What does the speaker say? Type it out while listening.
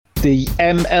The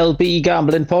MLB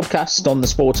Gambling Podcast on the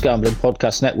Sports Gambling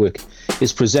Podcast Network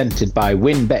is presented by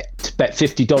WynnBET. Bet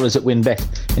 $50 at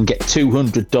WynnBET and get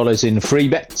 $200 in free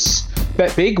bets.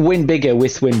 Bet big, win bigger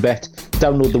with WynnBET.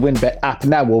 Download the WynnBET app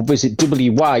now or visit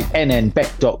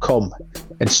wynnbet.com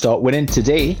and start winning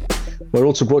today. We're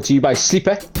also brought to you by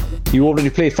Sleeper. You already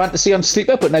play fantasy on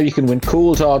Sleeper, but now you can win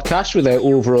cold hard cash with their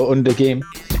over or under game.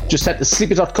 Just head to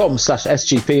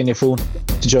sleeper.com/SGP on your phone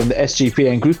to join the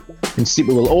SGPN group, and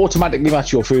Sleeper will automatically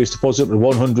match your first deposit with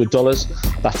 $100.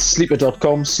 That's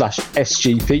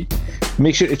sleeper.com/SGP.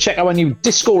 Make sure to check out our new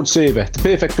Discord server, the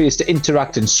perfect place to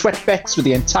interact and sweat bets with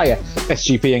the entire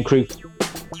SGPN crew.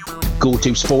 Go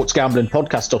to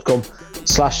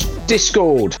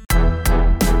sportsgamblingpodcast.com/Discord.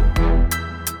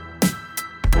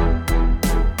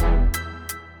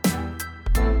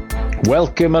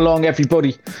 Welcome along,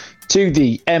 everybody, to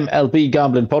the MLB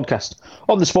Gambling Podcast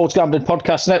on the Sports Gambling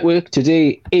Podcast Network.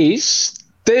 Today is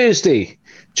Thursday,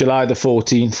 July the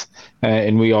 14th,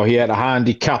 and we are here to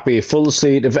handicap a full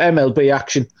slate of MLB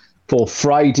action for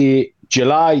Friday,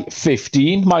 July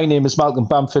 15. My name is Malcolm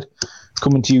Bamford,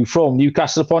 coming to you from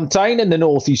Newcastle upon Tyne in the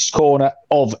northeast corner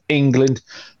of England.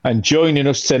 And joining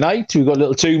us tonight, we've got a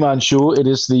little two-man show. It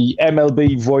is the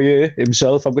MLB voyeur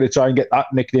himself. I'm going to try and get that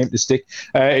nickname to stick.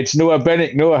 It's Noah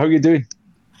Bennett. Noah, how are you doing?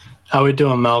 How we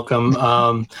doing, Malcolm?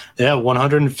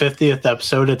 150th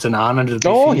episode. It's an honor to be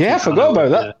I forgot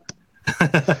about that.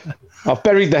 I've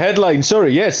buried the headline.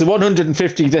 Sorry. Yes, the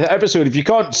 150th episode. If you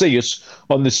can't see us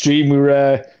on the stream,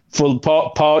 we're full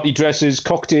party dresses,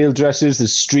 cocktail dresses,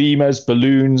 there's streamers,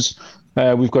 balloons.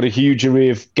 We've got a huge array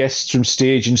of guests from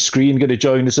stage and screen going to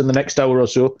join us in the next hour or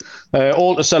so,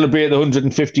 all to celebrate the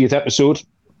 150th episode.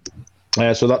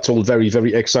 So that's all very,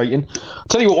 very exciting. I'll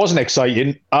tell you what wasn't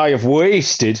exciting. I have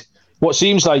wasted what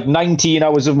seems like 19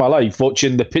 hours of my life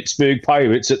watching the Pittsburgh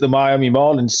Pirates at the Miami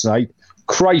Marlins tonight.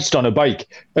 Christ on a bike.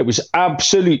 It was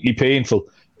absolutely painful.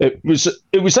 It was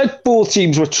like both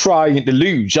teams were trying to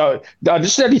lose. I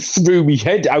just nearly threw my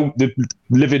head out the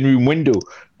living room window.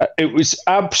 It was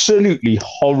absolutely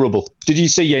horrible. Did you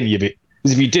see any of it?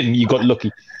 Because if you didn't, you got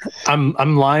lucky.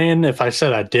 I'm lying if I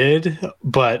said I did,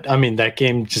 but I mean that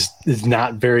game just is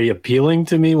not very appealing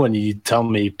to me when you tell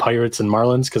me Pirates and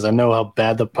Marlins, because I know how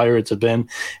bad the Pirates have been,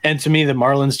 and to me the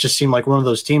Marlins just seem like one of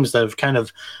those teams that have kind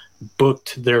of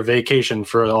booked their vacation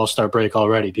for the All-Star break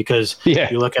already, because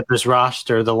you look at this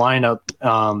roster, the lineup,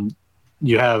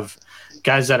 you have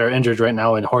guys that are injured right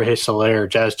now in Jorge Soler,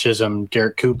 Jazz Chisholm,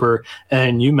 Garrett Cooper,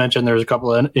 and you mentioned there was a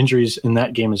couple of injuries in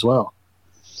that game as well.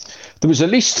 There was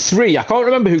at least three. I can't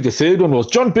remember who the third one was.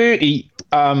 John Bertie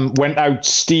went out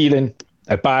stealing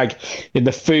a bag in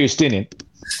the first inning.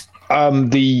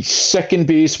 The second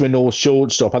baseman or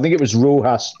shortstop, I think it was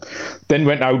Rojas, then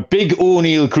went out. Big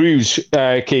O'Neill Cruz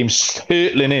came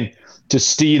hurtling in to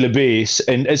steal a base.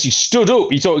 And as he stood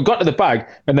up, he got to the bag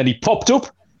and then he popped up.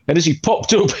 And as he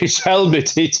popped up, his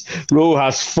helmet hit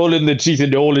Rojas full in the teeth,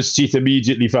 and all his teeth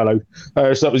immediately fell out.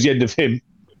 So that was the end of him.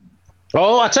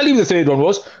 Oh, I'll tell you who the third one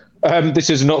was. This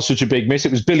is not such a big miss.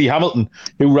 It was Billy Hamilton,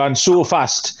 who ran so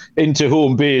fast into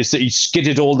home base that he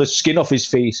skidded all the skin off his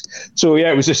face. So,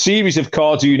 it was a series of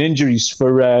cartoon injuries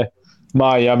for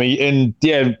Miami. And,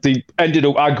 they ended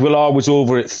up, Aguilar was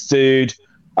over at third.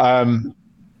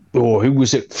 Who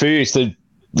was at first? The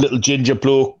little ginger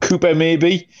bloke, Cooper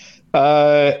maybe?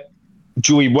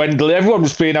 Joey Wendell. Everyone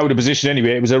was playing out of position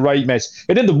anyway. It was a right mess.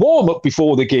 And in the warm-up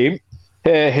before the game,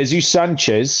 Jesus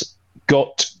Sanchez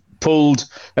got pulled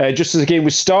just as the game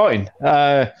was starting,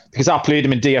 because I played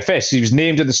him in DFS. He was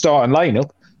named in the starting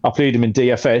lineup. I played him in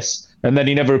DFS, and then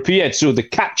he never appeared. So the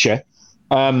catcher,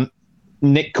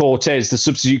 Nick Cortez, the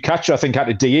substitute catcher, I think had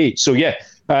a DH. So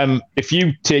if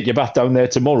you take your bat down there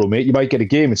tomorrow, mate, you might get a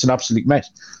game. It's an absolute mess.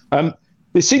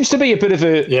 There seems to be a bit of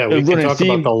a we can talk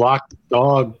theme about the locked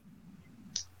dog.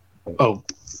 Oh,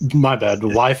 my bad. The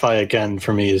Wi-Fi again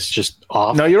for me is just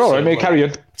off. No, you're all right, mate. Carry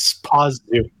on. It's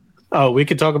positive. Oh, we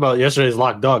could talk about yesterday's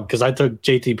locked dog, because I took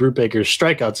JT Brubaker's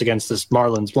strikeouts against this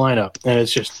Marlins lineup, and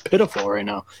it's just pitiful right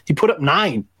now. He put up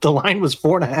 9. The line was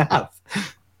 4.5.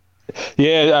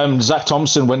 Yeah, Zach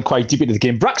Thompson went quite deep into the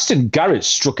game. Braxton Garrett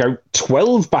struck out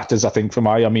 12 batters, I think, for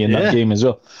Miami in that game as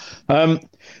well. But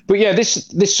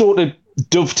this sort of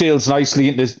dovetails nicely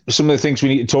into some of the things we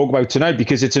need to talk about tonight,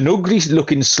 because it's an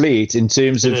ugly-looking slate in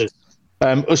terms of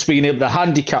us being able to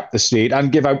handicap the slate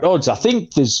and give out odds. I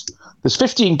think there's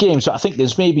 15 games, but I think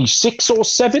there's maybe 6 or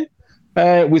 7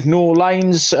 with no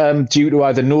lines due to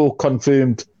either no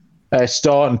confirmed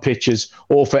starting pitchers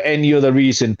or for any other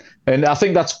reason. And I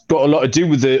think that's got a lot to do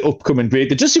with the upcoming break.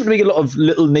 There does seem to be a lot of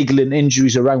little niggling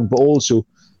injuries around, but also,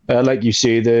 like you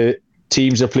say, the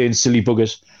teams are playing silly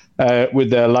buggers. with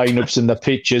their lineups and their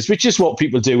pitches, which is what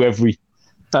people do every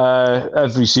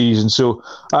season. So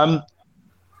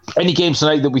any games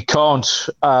tonight that we can't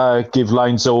give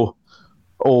lines or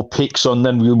picks on,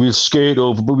 then we'll skirt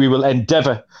over, but we will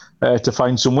endeavour to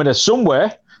find some winners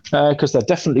somewhere, because there are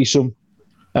definitely some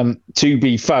to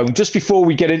be found. Just before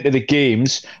we get into the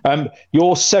games,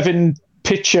 your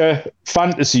 7-pitcher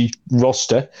fantasy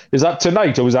roster, is that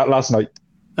tonight or was that last night?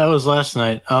 That was last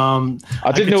night.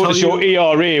 I did notice your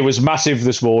ERA was massive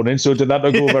this morning, so did that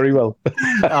not go very well?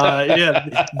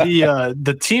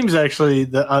 The teams actually,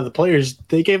 the players,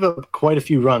 they gave up quite a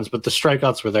few runs, but the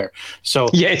strikeouts were there. So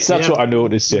yes, that's what I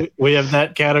noticed. Yeah. We have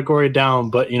that category down,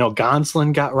 but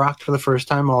Gonsolin got rocked for the first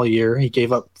time all year. He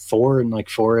gave up 4 in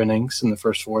 4 innings in the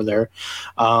first 4 there,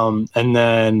 and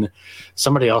then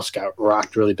somebody else got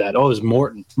rocked really bad. Oh, it was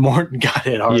Morton. Morton got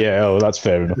hit hard. Yeah, that's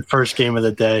fair enough. The first game of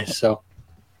the day, so.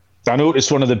 I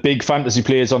noticed one of the big fantasy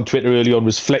players on Twitter early on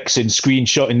was flexing,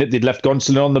 screenshotting that they'd left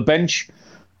Gonsolin on the bench.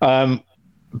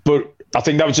 But I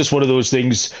think that was just one of those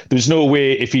things. There's no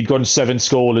way if he'd gone 7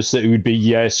 scoreless that it would be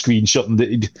screenshotting that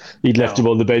he'd left him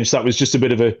on the bench. That was just a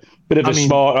bit of a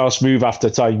smart ass move after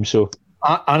time. So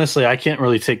honestly, I can't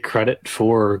really take credit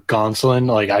for Gonsolin.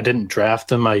 I didn't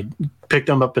draft him. I picked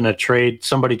him up in a trade.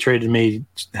 Somebody traded me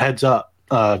heads up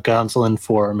Gonsolin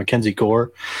for Mackenzie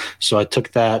Gore. So I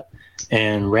took that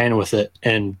and ran with it,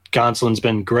 and Gonsolin's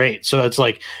been great. So it's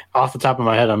off the top of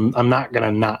my head, I'm not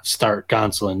gonna not start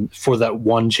Gonsolin for that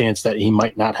one chance that he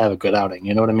might not have a good outing.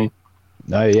 You know what I mean?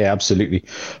 Yeah, absolutely.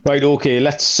 Right, okay,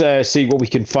 let's see what we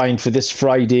can find for this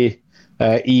Friday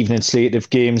evening slate of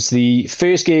games. The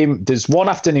first game, there's one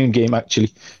afternoon game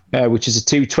actually, which is a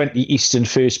 2:20 Eastern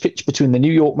first pitch between the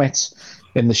New York Mets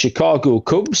and the Chicago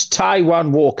Cubs.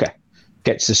 Taijuan Walker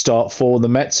gets the start for the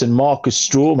Mets, and Marcus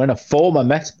Stroman, a former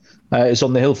Met, is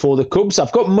on the hill for the Cubs.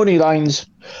 I've got money lines,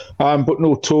 but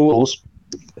no totals.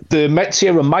 The Mets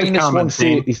here are minus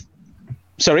 130.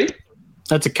 Sorry?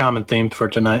 That's a common theme for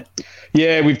tonight.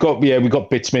 Yeah, we've got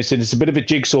bits missing. It's a bit of a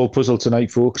jigsaw puzzle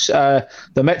tonight, folks. The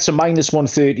Mets are minus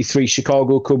 133.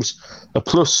 Chicago Cubs are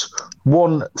plus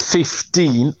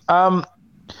 115.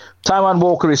 Taijuan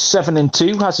Walker is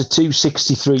 7-2, has a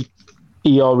 2.63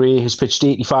 ERA, has pitched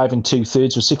 85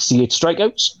 2/3 with 68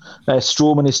 strikeouts.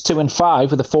 Stroman is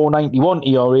 2-5 with a 4.91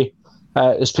 ERA,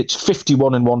 has pitched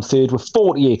 51 1/3 with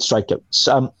 48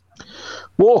 strikeouts.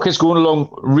 Walker's going along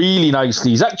really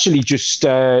nicely. He's actually just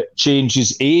changed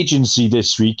his agency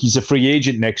this week. He's a free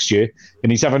agent next year,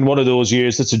 and he's having one of those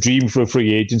years that's a dream for a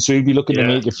free agent. So he'll be looking to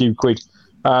make a few quid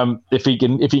if he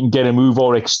can get a move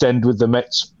or extend with the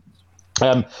Mets.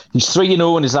 He's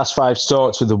 3-0 in his last 5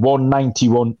 starts with a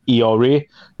 1.91 ERA,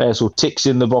 so ticks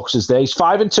in the boxes there. He's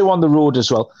 5-2 on the road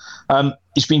as well.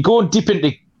 He's been going deep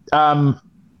into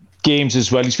games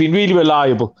as well. He's been really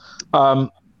reliable.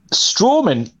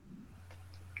 Stroman,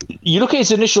 you look at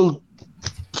his initial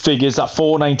figures, that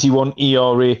 4.91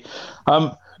 ERA,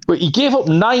 but he gave up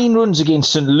 9 runs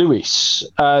against St. Louis,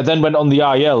 then went on the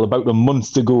IL about a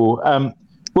month ago.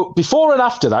 But before and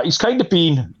after that, he's kind of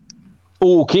been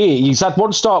okay. He's had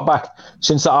 1 start back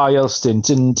since the IL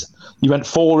stint, and he went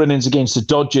 4 innings against the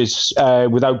Dodgers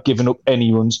without giving up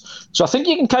any runs. So I think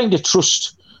you can kind of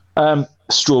trust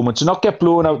Stroman to not get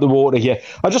blown out the water here.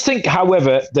 I just think,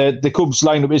 however, the Cubs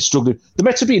lineup is struggling. The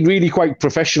Mets have been really quite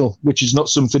professional, which is not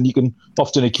something you can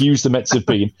often accuse the Mets of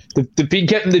being. They've been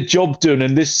getting the job done,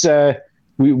 and this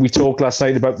we talked last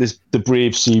night about the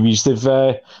Braves series. They've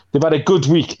had a good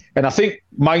week, and I think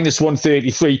minus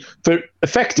 133 for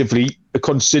effectively a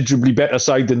considerably better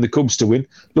side than the Cubs to win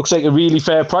looks like a really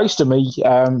fair price to me.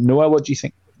 Noah, what do you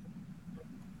think?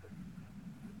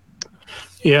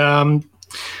 Yeah,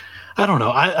 I don't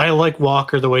know. I like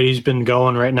Walker the way he's been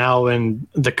going right now, and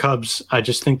the Cubs, I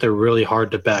just think they're really hard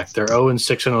to back. They're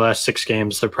 0-6 in the last 6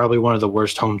 games. They're probably one of the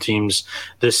worst home teams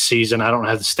this season. I don't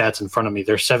have the stats in front of me.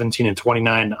 They're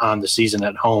 17-29 on the season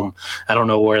at home. I don't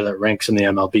know where that ranks in the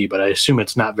MLB, but I assume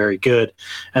it's not very good.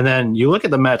 And then you look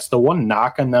at the Mets, the one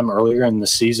knock on them earlier in the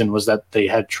season was that they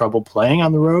had trouble playing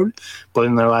on the road, but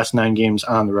in their last 9 games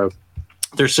on the road,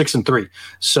 they're 6-3.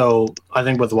 So I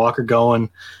think with Walker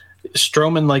going,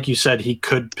 Stroman, like you said, he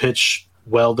could pitch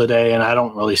well today, and I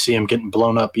don't really see him getting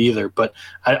blown up either, but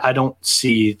I don't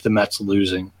see the Mets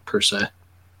losing per se.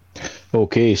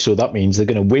 Okay, so that means they're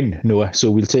going to win, Noah.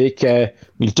 So we'll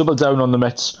double down on the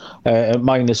Mets at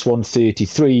minus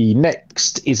 133.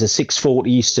 Next is a 6:40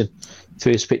 Eastern.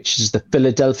 First pitch is the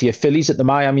Philadelphia Phillies at the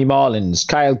Miami Marlins.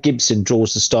 Kyle Gibson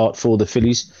draws the start for the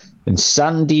Phillies, and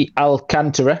Sandy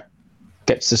Alcantara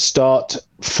gets the start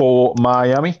for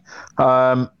Miami.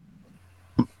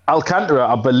 Alcantara,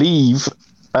 I believe,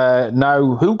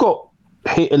 now who got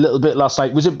hit a little bit last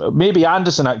night. Was it maybe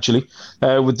Anderson, actually?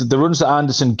 With the runs that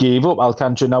Anderson gave up,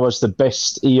 Alcantara now has the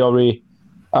best ERA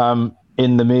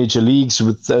in the major leagues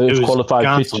with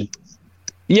qualified pitching.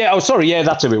 Yeah, sorry,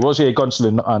 that's who it was. Yeah,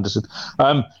 Gonsolin, not Anderson.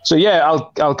 So yeah,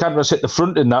 Alcantara's hit the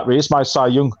front in that race. My Cy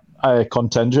Young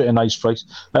contender at a nice price.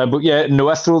 But yeah,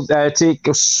 Noeth will take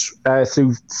us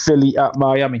through Philly at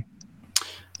Miami.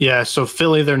 Yeah, so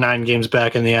Philly, they're 9 games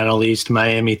back in the NL East.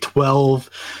 Miami, 12.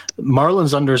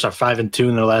 Marlins unders are 5-2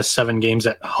 in their last 7 games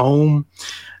at home.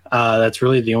 That's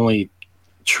really the only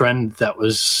trend that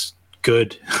was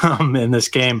good in this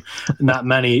game. Not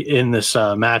many in this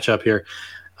matchup here.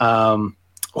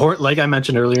 Or like I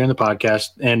mentioned earlier in the podcast,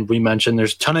 and we mentioned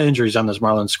there's a ton of injuries on this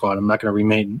Marlins squad. I'm not going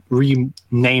to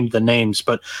rename the names,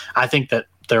 but I think that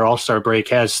their All-Star break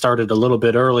has started a little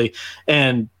bit early,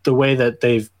 and the way that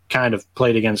they've kind of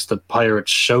played against the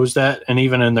Pirates shows that, and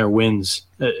even in their wins,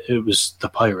 it was the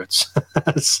Pirates.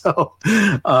 So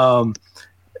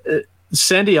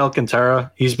Sandy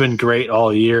Alcantara, he's been great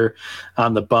all year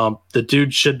on the bump. The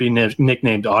dude should be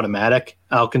nicknamed Automatic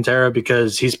Alcantara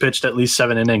because he's pitched at least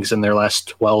 7 innings in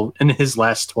his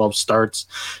last 12 starts.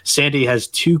 Sandy has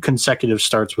 2 consecutive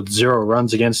starts with 0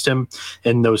 runs against him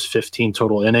in those 15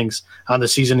 total innings. On the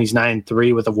season, he's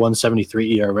 9-3 with a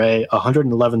 1.73 ERA,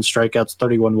 111 strikeouts,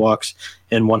 31 walks,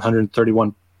 and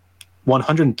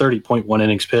 130.1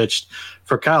 innings pitched.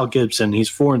 For Kyle Gibson, he's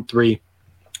 4-3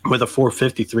 with a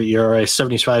 4.53 ERA,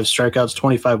 75 strikeouts,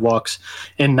 25 walks,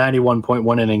 and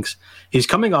 91.1 innings. He's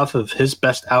coming off of his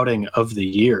best outing of the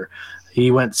year.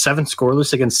 He went 7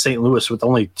 scoreless against St. Louis with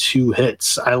only 2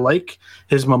 hits. I like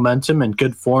his momentum and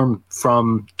good form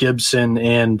from Gibson,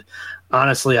 and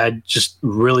honestly, I just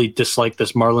really dislike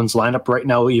this Marlins lineup right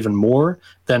now even more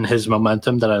than his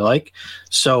momentum that I like.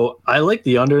 So I like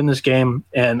the under in this game,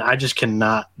 and I just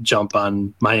cannot jump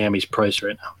on Miami's price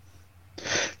right now.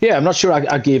 Yeah, I'm not sure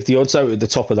I gave the odds out at the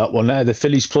top of that one. The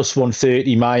Phillies plus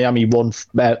 130, Miami minus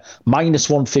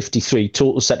 153,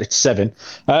 total set at 7.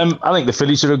 I think the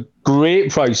Phillies are a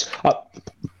great price.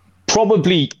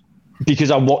 Probably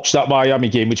because I watched that Miami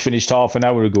game, which finished half an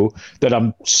hour ago, that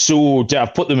I've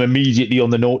put them immediately on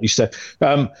the naughty step.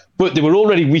 But they were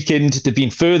already weakened. They've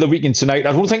been further weakened tonight.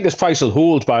 I don't think this price will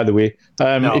hold, by the way.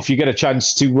 No. If you get a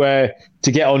chance to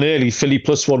get on early, Philly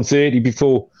plus 130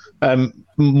 before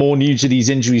more news of these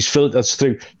injuries filters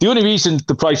through. The only reason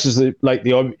the prices are like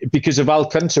they are because of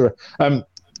Alcantara. But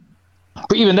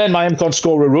even then, Miami can't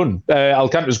score a run.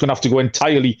 Alcantara's going to have to go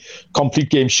entirely complete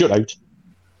game shutout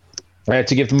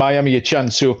to give Miami a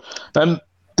chance. So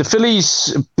the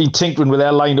Phillies have been tinkering with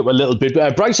their lineup a little bit.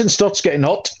 Bryson Stott's getting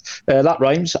hot. That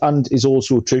rhymes and is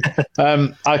also true.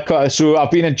 So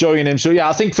I've been enjoying him. So yeah,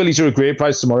 I think Phillies are a great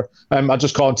price tomorrow. I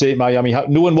just can't take Miami.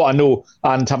 Knowing what I know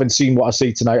and having seen what I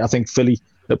see tonight, I think Philly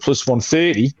at plus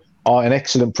 130 are an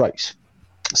excellent price.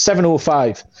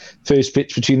 7:05 first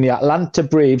pitch between the Atlanta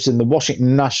Braves and the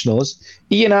Washington Nationals.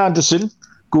 Ian Anderson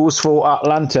goes for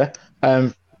Atlanta.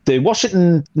 The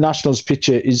Washington Nationals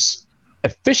pitcher is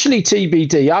officially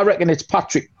TBD. I reckon it's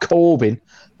Patrick Corbin.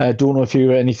 I don't know if you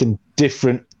hear anything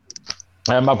different.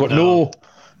 I've got no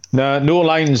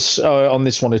lines on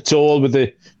this one at all with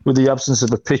the absence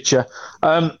of a pitcher.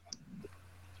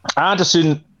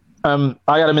 Anderson, I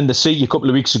had him in the C a couple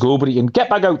of weeks ago, but he can get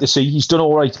back out the C. He's done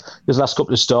all right his last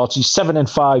couple of starts. He's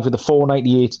 7-5 with a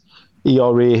 4.98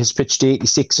 ERA. Has pitched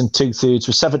 86 2/3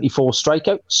 with 74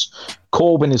 strikeouts.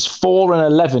 Corbin is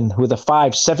 4-11 with a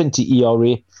 5.70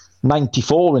 ERA,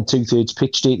 94 2/3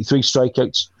 pitched, 83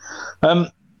 strikeouts.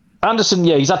 Anderson,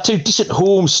 he's had 2 decent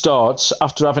home starts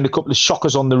after having a couple of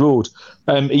shockers on the road.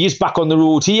 He is back on the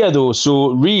road here, though,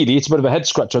 so really it's a bit of a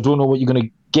head-scratcher. I don't know what you're going to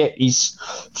get. He's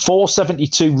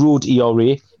 4.72 road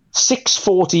ERA,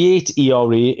 6.48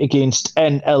 ERA against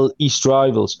NL East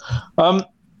rivals.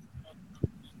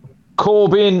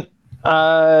 Corbin,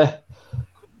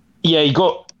 he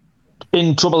got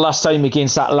in trouble last time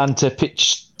against Atlanta,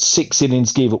 pitched 6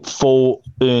 innings, gave up 4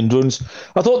 earned runs.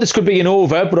 I thought this could be an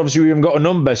over, but obviously we haven't got a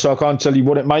number, so I can't tell you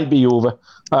what it might be over.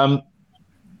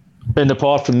 And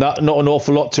apart from that, not an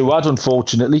awful lot to add,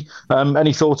 unfortunately.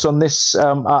 Any thoughts on this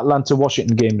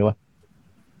Atlanta-Washington game, Noah?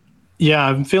 Yeah,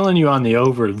 I'm feeling you on the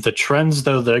over. The trends,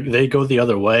 though, they go the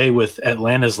other way. With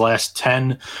Atlanta's last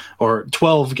 10 or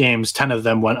 12 games, 10 of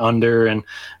them went under, and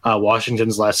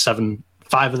Washington's last 7,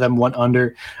 5 of them went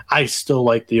under. I still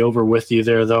like the over with you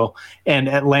there, though. And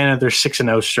Atlanta, they're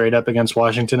 6-0 straight up against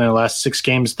Washington in the last 6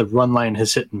 games. The run line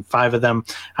has hit in 5 of them.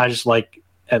 I just like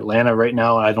Atlanta right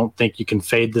now. I don't think you can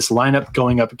fade this lineup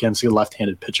going up against a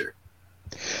left-handed pitcher.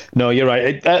 No, you're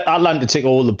right. Atlanta take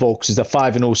all the boxes. They're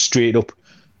 5-0 straight up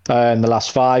in the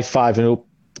last 5, 5-0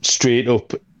 straight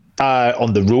up.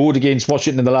 on the road against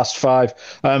Washington in the last 5.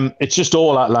 It's just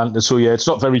all Atlanta. So yeah, it's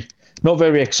not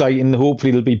very exciting.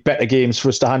 Hopefully there'll be better games for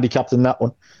us to handicap than that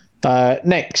one.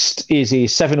 Next is a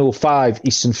 7:05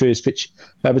 Eastern first pitch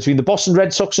between the Boston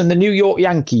Red Sox and the New York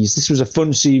Yankees. This was a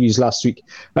fun series last week.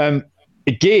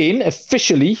 Again,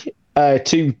 officially,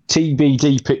 2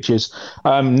 TBD pitchers.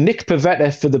 Nick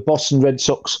Pivetta for the Boston Red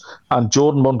Sox and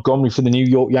Jordan Montgomery for the New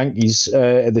York Yankees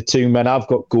are the 2 men I've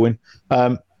got going.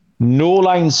 No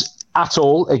lines at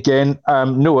all. Again,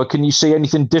 Noah, can you see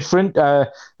anything different?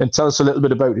 And tell us a little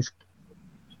bit about it.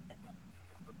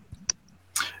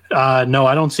 No,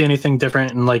 I don't see anything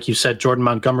different. And like you said, Jordan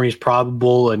Montgomery is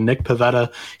probable, and Nick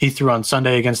Pivetta, he threw on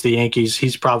Sunday against the Yankees.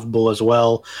 He's probable as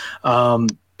well.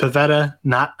 Pivetta,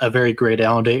 not a very great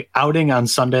outing on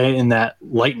Sunday in that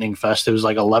lightning fest. It was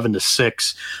like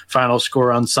 11-6 final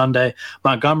score on Sunday.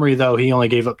 Montgomery, though, he only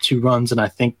gave up 2 runs, and I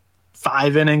think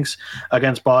 5 innings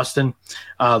against Boston.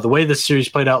 The way this series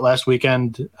played out last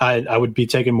weekend, I would be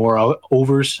taking more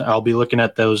overs. I'll be looking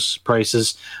at those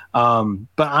prices. But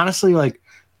honestly, like,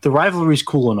 the rivalry's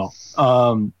cool and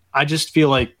all. I just feel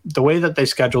like the way that they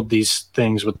scheduled these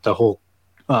things with the whole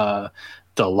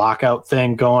the lockout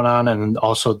thing going on, and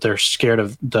also they're scared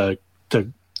of the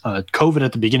COVID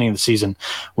at the beginning of the season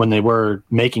when they were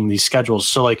making these schedules.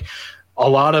 So like a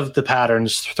lot of the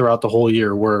patterns throughout the whole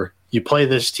year were you play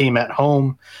this team at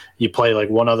home, you play like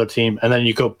one other team, and then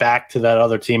you go back to that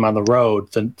other team on the road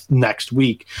the next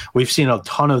week. We've seen a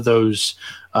ton of those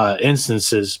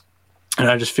instances. And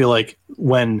I just feel like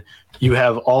when you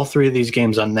have all 3 of these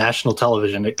games on national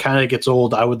television, it kind of gets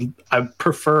old. I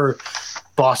prefer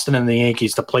Boston and the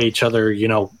Yankees to play each other,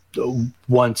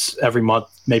 once every month,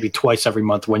 maybe twice every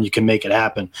month when you can make it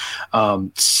happen.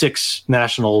 6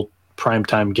 national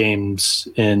primetime games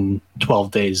in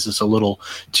 12 days is a little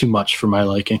too much for my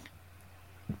liking.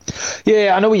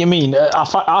 Yeah, I know what you mean.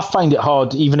 I find it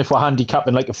hard, even if we're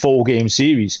handicapping like a 4-game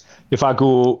series, if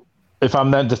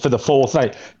I'm there for the 4th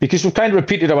night, because we've kind of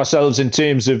repeated ourselves in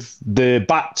terms of the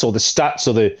bats or the stats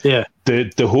or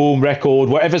the home record,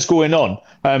 whatever's going on.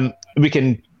 We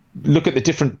can look at the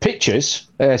different pitchers,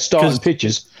 starting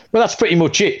pitchers, but that's pretty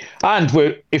much it. And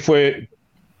we're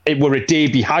a day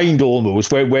behind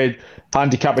almost. We're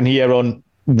handicapping here on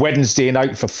Wednesday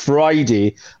night for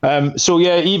Friday. So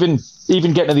yeah, even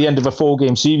getting to the end of a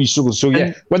 4-game series struggles. So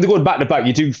yeah, when they're going back to back,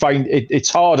 you do find it's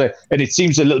harder, and it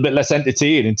seems a little bit less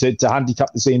entertaining to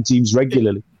handicap the same teams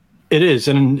regularly. It is,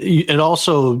 and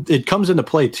it comes into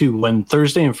play too when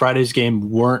Thursday and Friday's game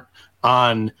weren't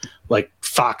on like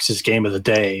Fox's game of the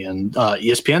day and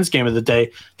ESPN's game of the day.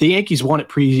 The Yankees won it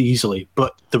pretty easily,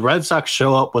 but the Red Sox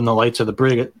show up when the lights are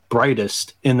the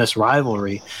brightest in this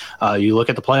rivalry. You look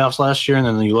at the playoffs last year, and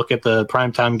then you look at the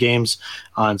primetime games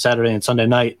on Saturday and Sunday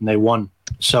night, and they won.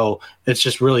 So it's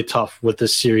just really tough with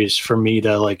this series for me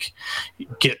to like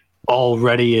get all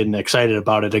ready and excited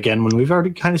about it again when we've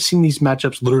already kind of seen these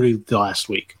matchups literally last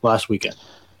weekend.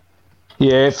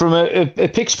 Yeah, from a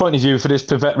picks point of view for this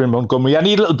Pivetta and Montgomery, I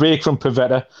need a little break from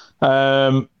Pivetta.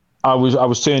 I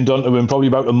was turned on to him probably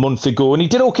about a month ago, and he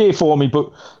did okay for me,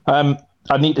 but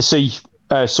I need to see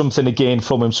something again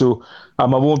from him. So I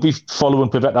won't be following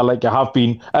Pivetta like I have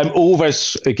been.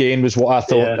 Overs again was what I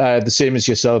thought, the same as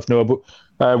yourself, Noah.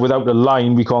 But without the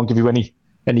line, we can't give you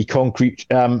any concrete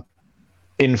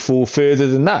info further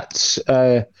than that.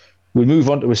 We move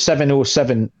on to a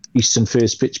 7:07 Eastern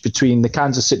first pitch between the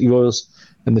Kansas City Royals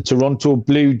and the Toronto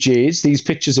Blue Jays. These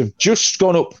pitches have just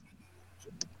gone up,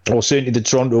 or certainly the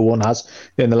Toronto one has,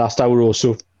 in the last hour or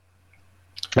so.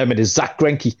 It is Zach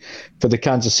Greinke for the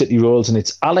Kansas City Royals, and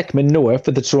it's Alek Manoah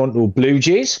for the Toronto Blue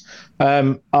Jays.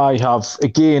 I have,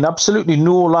 again, absolutely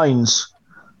no lines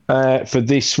for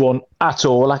this one at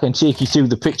all. I can take you through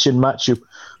the pitching matchup.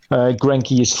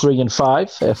 Greinke is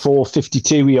 3-5,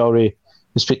 4.52 ERA.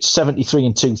 He's pitched 73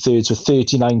 2/3 with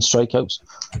 39 strikeouts.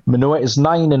 Manoah is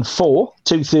 9-4,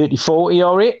 2.34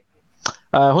 ERA.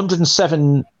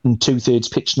 107 2/3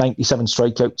 pitched, 97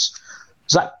 strikeouts.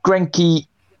 Zach Greinke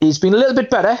has been a little bit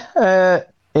better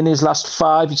in his last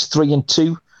 5. He's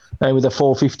 3-2 with a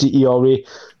 4.50 ERA.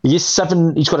 He's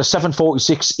got a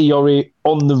 7.46 ERA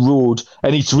on the road,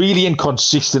 and he's really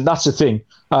inconsistent. That's the thing.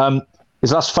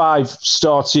 His last 5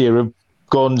 starts here have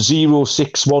gone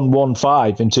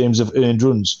 0-6-1-1-5 in terms of earned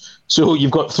runs. So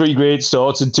you've got 3 great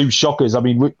starts and 2 shockers. I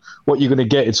mean, what you're going to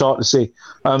get, it's hard to say.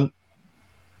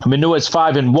 Manoah's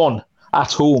 5-1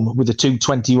 at home with a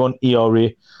 2.21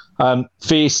 ERA.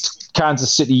 Faced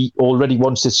Kansas City already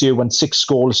once this year, went 6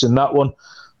 scoreless in that one.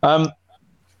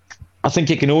 I think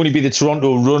it can only be the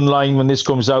Toronto run line when this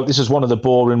comes out. This is one of the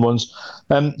boring ones.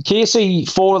 KC,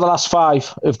 4 of the last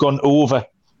 5 have gone over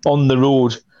on the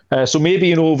road. So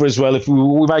maybe an over as well. If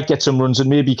we might get some runs, and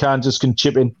maybe Kansas can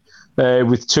chip in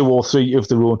with 2 or 3 of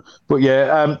their own. But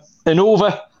yeah, an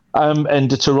over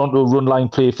and a Toronto run line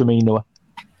play for me, Noah.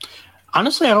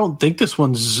 Honestly, I don't think this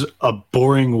one's a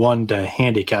boring one to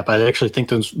handicap. I actually think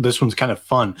this one's kind of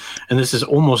fun. And this is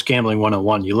almost gambling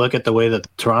 101. You look at the way that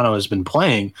Toronto has been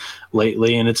playing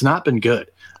lately, and it's not been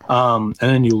good. And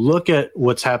then you look at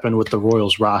what's happened with the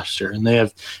Royals roster, and they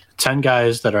have 10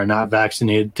 guys that are not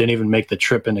vaccinated, didn't even make the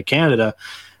trip into Canada.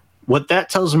 What that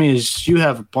tells me is you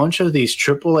have a bunch of these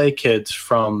AAA kids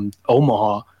from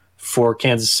Omaha for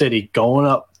Kansas City going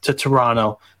up to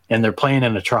Toronto, and they're playing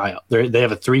in a tryout. They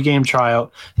have a 3-game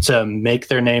tryout to make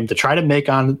their name, to try to make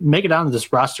it onto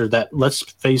this roster that, let's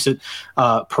face it,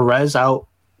 Perez out,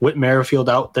 Whit Merrifield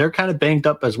out. They're kind of banged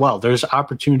up as well. There's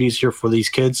opportunities here for these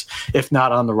kids, if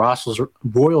not on the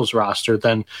Royals roster,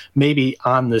 then maybe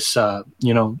on this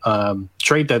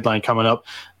trade deadline coming up,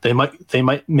 they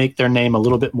might make their name a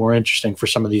little bit more interesting for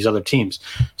some of these other teams.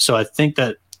 So I think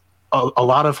that a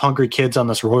lot of hungry kids on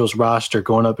this Royals roster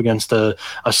going up against a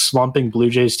slumping Blue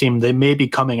Jays team. They may be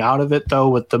coming out of it, though,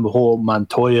 with the whole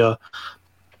Montoya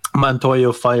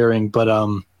firing. But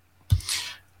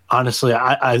honestly,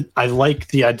 I like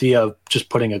the idea of just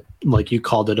putting a, like you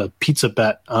called it, a pizza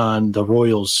bet on the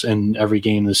Royals in every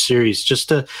game in the series.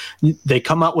 They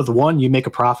come out with one, you make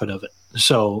a profit of it.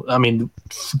 So, I mean,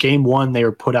 game 1, they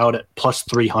were put out at plus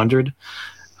 300.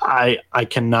 I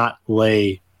cannot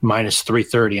lay minus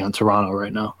 330 on Toronto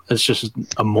right now. It's just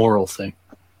a moral thing.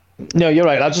 No, you're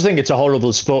right. I just think it's a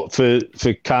horrible spot for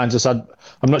Kansas. I'm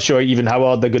not sure even how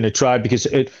hard they're going to try, because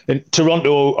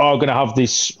Toronto are going to have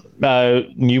this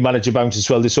new manager bounce as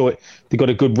well. They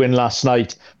got a good win last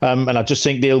night, and I just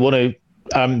think they'll want to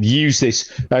use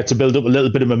this to build up a little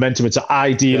bit of momentum. It's an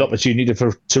ideal opportunity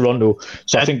for Toronto.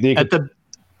 So I think they could.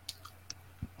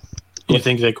 You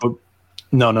think they could?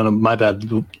 No, my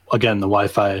bad. Again, the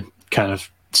Wi-Fi kind of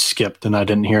skipped and I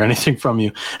didn't hear anything from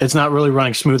you. It's not really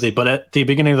running smoothly, but at the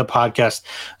beginning of the podcast,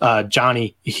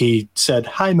 Johnny, he said,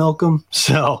 "Hi, Malcolm."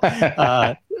 So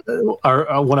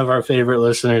one of our favorite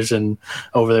listeners and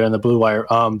over there in the Blue Wire.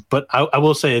 But I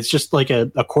will say it's just like a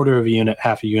quarter of a unit,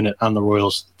 half a unit on the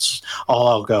Royals. It's all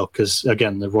I'll go, because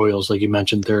again, the Royals, like you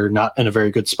mentioned, they're not in a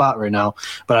very good spot right now,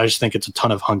 but I just think it's a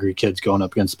ton of hungry kids going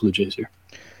up against the Blue Jays here.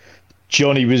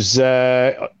 Johnny was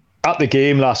at the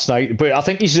game last night, but I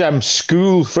think he's old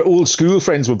school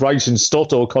friends with Bryson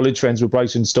Stott, or college friends with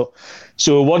Bryson Stott.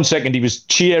 So 1 second he was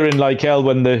cheering like hell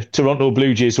when the Toronto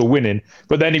Blue Jays were winning,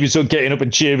 but then he was getting up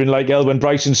and cheering like hell when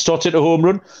Bryson Stott hit a home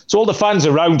run. So all the fans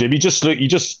around him, he just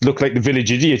looked like the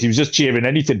village idiot. He was just cheering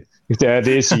anything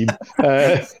they seem.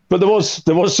 But there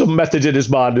was some method in his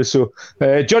madness. So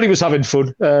Johnny was having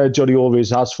fun. Johnny always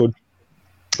has fun.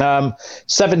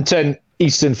 7:10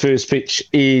 Eastern first pitch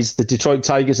is the Detroit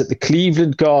Tigers at the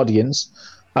Cleveland Guardians.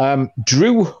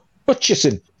 Drew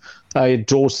Hutchison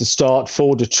draws the start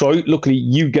for Detroit. Luckily,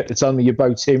 you get to tell me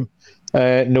about him.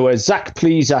 Noah. Zach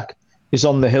Plesac is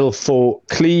on the hill for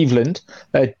Cleveland.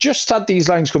 Just had these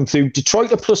lines come through.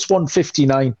 Detroit are plus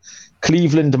 159,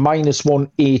 Cleveland minus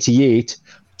 188.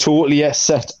 Totally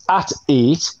set at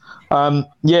 8.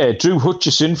 Drew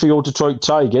Hutchison for your Detroit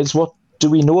Tigers. What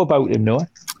do we know about him, Noah?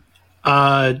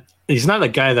 He's not a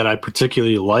guy that I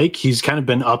particularly like. He's kind of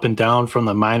been up and down from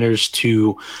the minors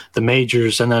to the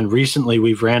majors, and then recently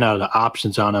we've ran out of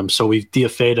options on him, so we've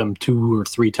DFA'd him 2 or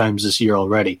 3 times this year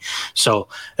already. So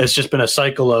it's just been a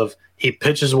cycle of he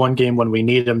pitches one game when we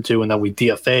need him to, and then we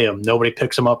DFA him. Nobody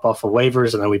picks him up off of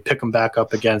waivers, and then we pick him back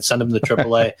up again, send him to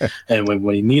AAA, and when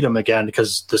we need him again,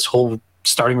 because this whole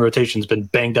starting rotation's been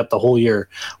banged up the whole year,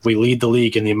 we lead the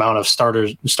league in the amount of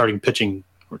starting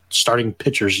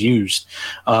pitchers used.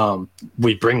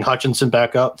 We bring Hutchinson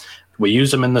back up, we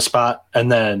use him in the spot, and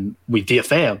then we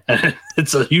DFA him.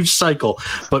 It's a huge cycle.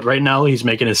 But right now he's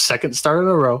making his second start in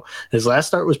a row. His last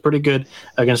start was pretty good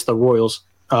against the Royals.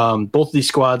 Both of these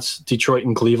squads, Detroit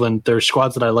and Cleveland, they're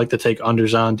squads that I like to take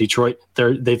unders on. Detroit,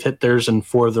 they've hit theirs in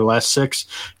 4 of their last 6.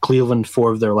 Cleveland, 4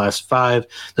 of their last 5.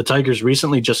 The Tigers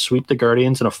recently just swept the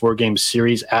Guardians in a 4-game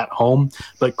series at home,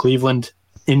 but Cleveland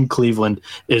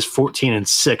is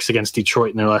 14-6 against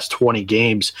Detroit in their last 20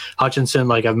 games. Hutchinson,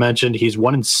 like I've mentioned, he's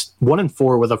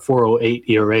 1-4 with a 4.08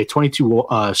 ERA, 22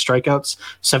 strikeouts,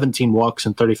 17 walks,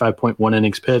 and 35.1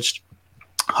 innings pitched.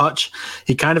 Hutch,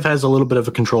 he kind of has a little bit of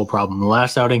a control problem. The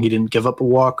last outing, he didn't give up a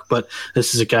walk, but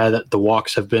this is a guy that the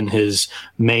walks have been his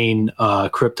main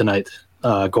kryptonite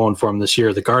going for them this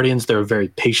year. The Guardians, they're a very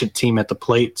patient team at the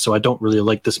plate, so I don't really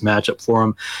like this matchup for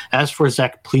them. As for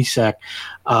Zach Plesac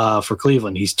for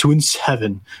Cleveland, he's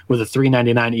 2-7 with a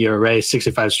 3.99 ERA,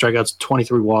 65 strikeouts,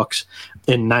 23 walks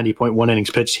in 90.1 innings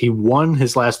pitched. He won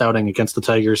his last outing against the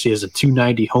Tigers. He has a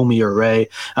 2.90 home ERA.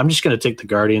 I'm just going to take the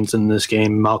Guardians in this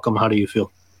game. Malcolm, how do you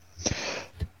feel?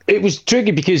 It was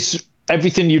tricky because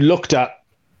everything you looked at,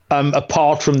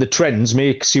 apart from the trends,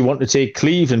 makes you want to take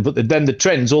Cleveland, but then the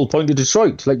trends all point to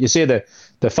Detroit. Like you say, they're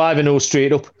 5-0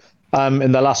 straight up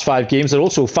in the last 5 games. They're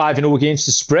also 5-0 against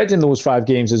the spread in those 5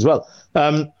 games as well.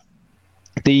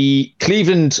 The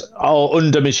Cleveland are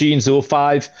under machines, though.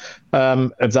 5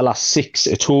 of the last 6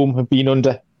 at home have been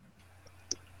under.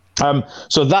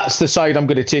 So that's the side I'm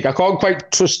going to take. I can't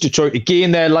quite trust Detroit.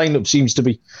 Again, their lineup seems to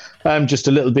be just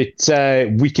a little bit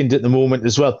weakened at the moment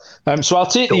as well. So I'll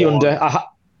take the under.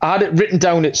 I had it written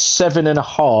down at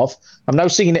 7.5. I'm now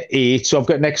seeing it at 8, so I've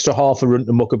got an extra half a run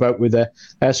to muck about with there.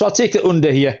 So I'll take the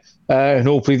under here, and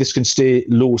hopefully this can stay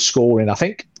low scoring, I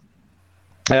think.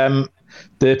 The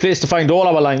place to find all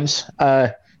our lines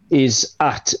is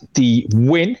at the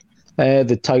Win,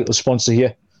 the title sponsor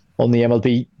here on the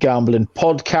MLB Gambling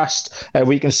Podcast,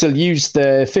 where you can still use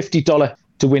the $50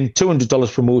 to win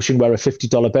 $200 promotion, where a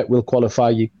 $50 bet will qualify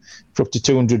you for up to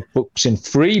 $200 in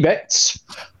free bets.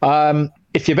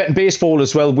 If you're betting baseball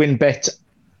as well, WinBet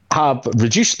have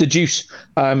reduced the juice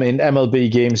in MLB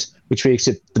games, which makes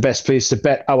it the best place to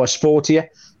bet our sport here.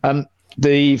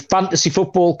 The fantasy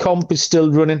football comp is still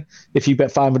running. If you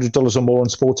bet $500 or more on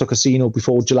Sports or Casino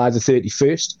before July the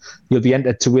 31st, you'll be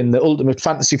entered to win the ultimate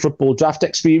fantasy football draft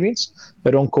experience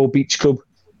at Encore Beach Club,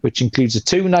 which includes a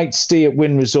 2-night stay at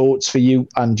Wynn Resorts for you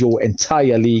and your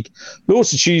entire league.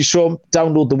 Loads to choose from.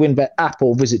 Download the WinBet app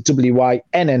or visit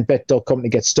wynnbet.com to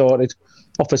get started.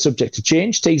 Offer subject to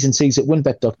change. T's and C's at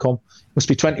winbet.com. Must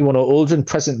be 21 or older and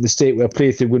present in the state where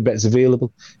playthrough WinBet is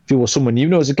available. If you or someone you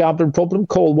know has a gambling problem,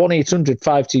 call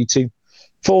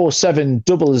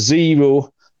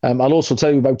 1-800-522-4700. I'll also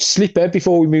tell you about Sleeper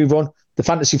before we move on, the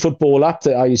fantasy football app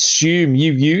that I assume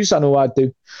you use. I know I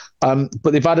do.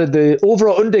 But they've added the over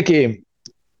or under game,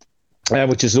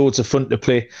 which is loads of fun to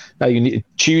play. You need to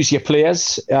choose your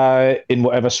players in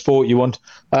whatever sport you want.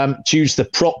 Choose the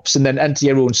props and then enter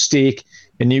your own stake.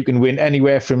 And you can win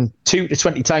anywhere from 2 to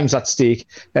 20 times that stake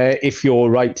if you're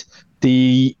right.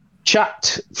 The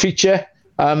chat feature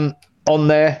on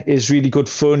there is really good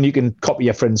fun. You can copy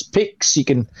your friends' picks. You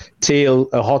can tail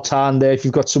a hot hand there if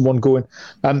you've got someone going.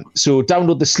 So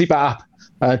download the Sleeper app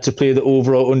to play the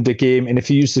over or under game. And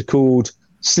if you use the code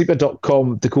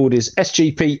sleeper.com, the code is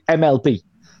SGPMLB.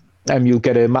 You'll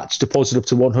get a match deposit up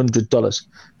to $100.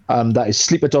 That is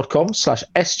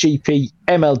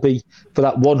sleeper.com/SGPMLB for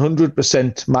that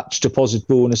 100% match deposit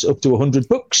bonus up to $100.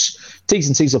 T's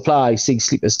and C's apply. See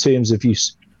Sleeper's terms of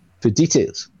use for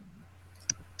details.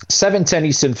 7:10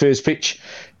 Eastern first pitch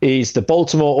is the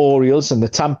Baltimore Orioles and the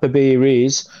Tampa Bay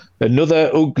Rays.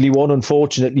 Another ugly one,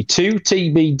 unfortunately. 2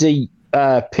 TBD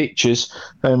pitchers.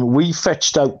 We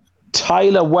fetched out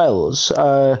Tyler Wells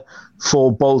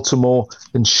for Baltimore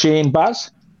and Shane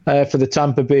Baz for the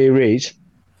Tampa Bay Rays.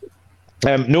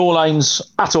 No lines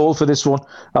at all for this one.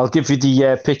 I'll give you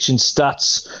the pitching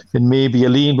stats and maybe a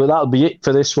lean, but that'll be it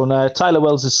for this one. Tyler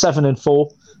Wells is 7-4,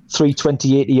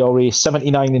 3.28 ERA,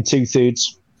 79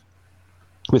 2/3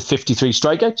 with 53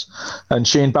 strikeouts, and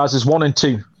Shane Baz is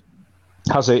 1-2,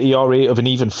 has an ERA of an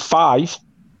even 5.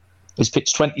 He's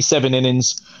pitched 27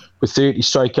 innings with 30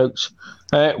 strikeouts.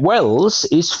 Wells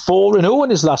is 4-0 in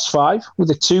his last 5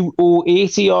 with a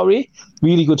 2.08 ERA.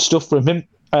 Really good stuff from him.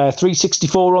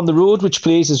 364 on the road, which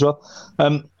plays as well.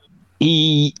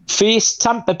 He faced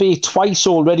Tampa Bay twice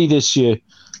already this year.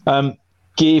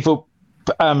 Gave up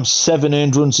 7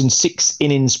 earned runs in 6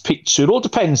 innings pitched. So it all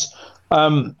depends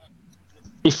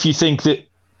if you think that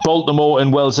Baltimore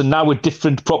and Wells are now a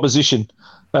different proposition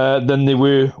than they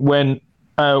were when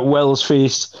Wells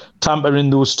faced Tampa in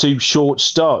those 2 short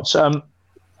starts.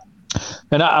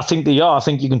 And I think they are. I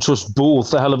think you can trust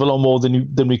both a hell of a lot more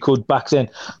than we could back then.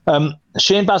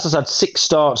 Shane Baz has had 6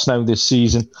 starts now this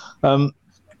season, and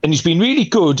he's been really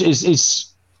good. His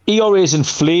ERA is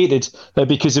inflated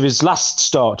because of his last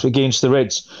start against the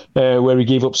Reds, where he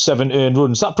gave up 7 earned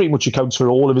runs. That pretty much accounts for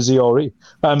all of his ERA.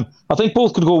 I think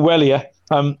both could go well here.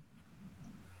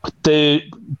 Neither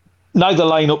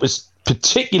lineup is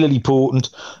particularly potent,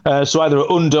 so either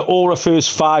a under or a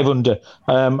first 5 under.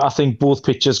 I think both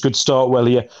pitchers could start well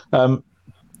here.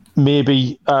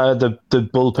 Maybe the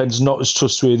bullpen's not as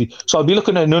trustworthy, so I'll be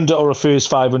looking at an under or a first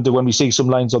 5 under when we see some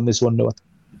lines on this one, Noah.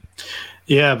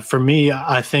 Yeah, for me,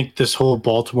 I think this whole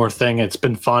Baltimore thing, it's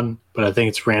been fun, but I think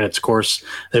it's ran its course.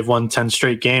 They've won 10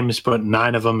 straight games, but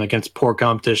 9 of them against poor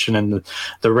competition, and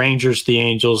the Rangers, the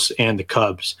Angels, and the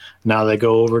Cubs. Now they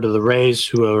go over to the Rays,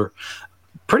 who are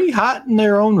pretty hot in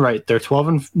their own right. They're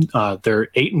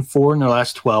 8-4 in their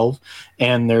last 12,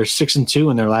 and they're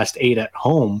 6-2 in their last 8 at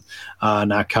home,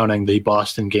 not counting the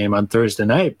Boston game on Thursday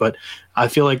night. But I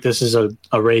feel like this is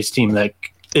a Rays team that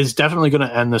is definitely going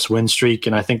to end this win streak,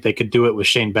 and I think they could do it with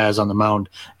Shane Baz on the mound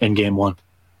in Game 1.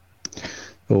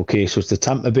 Okay, so it's the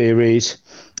Tampa Bay Rays.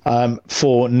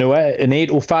 For Noah, an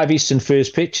 8:05 Eastern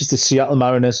first pitch is the Seattle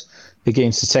Mariners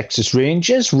against the Texas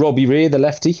Rangers. Robbie Ray, the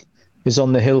lefty, is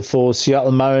on the hill for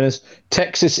Seattle Mariners.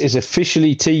 Texas is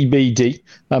officially TBD.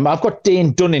 I've got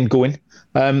Dane Dunning going.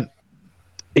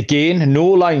 Again, no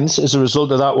lines as a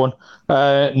result of that one.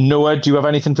 Noah, do you have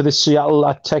anything for this Seattle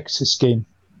at Texas game?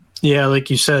 Yeah, like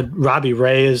you said, Robbie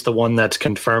Ray is the one that's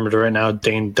confirmed right now.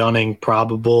 Dane Dunning,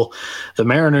 probable. The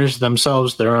Mariners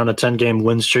themselves, they're on a 10-game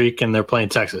win streak, and they're playing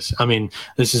Texas. I mean,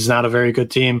 this is not a very good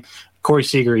team. Corey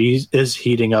Seager is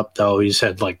heating up, though. He's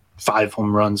had like 5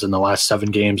 home runs in the last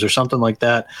 7 games or something like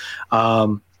that.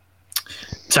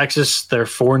 Texas, they're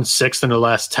 4-6 in their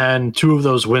last 10. 2 of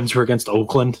those wins were against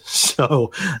Oakland.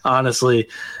 So honestly,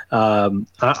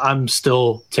 I'm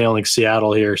still tailing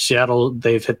Seattle here. Seattle,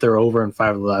 they've hit their over in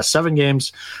 5 of the last 7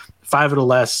 games. 5 of the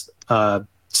last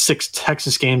 6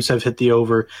 Texas games have hit the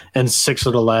over, and 6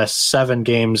 of the last 7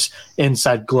 games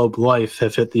inside Globe Life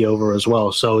have hit the over as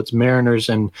well. So it's Mariners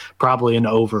and probably an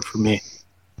over for me.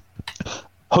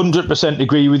 100%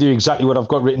 agree with you. Exactly what I've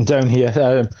got written down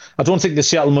here. I don't think the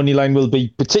Seattle money line will be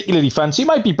particularly fancy. It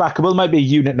might be backable, might be a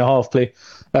unit and a half play.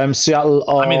 Seattle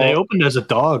are... I mean, they opened as a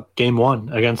dog Game 1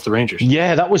 against the Rangers.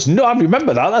 Yeah, that was... No, I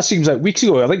remember that. That seems like weeks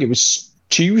ago. I think it was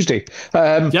Tuesday.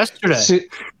 Yesterday.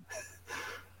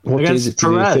 What day is it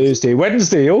today? Thursday.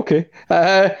 Wednesday, okay.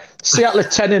 Seattle are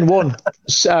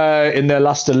 10-1 in their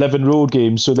last 11 road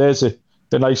games. So there's a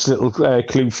nice little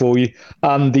clue for you.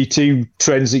 And the 2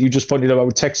 trends that you just pointed out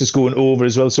with Texas going over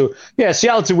as well. So, yeah,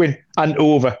 Seattle to win and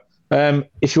over.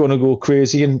 If you want to go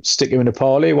crazy and stick him in a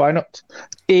parlay, why not?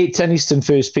 8:10 Eastern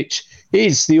first pitch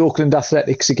is the Oakland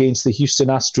Athletics against the Houston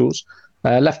Astros.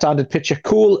 Left-handed pitcher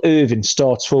Cole Irvin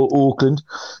starts for Oakland.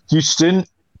 Houston,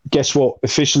 guess what?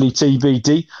 Officially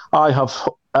TBD. I have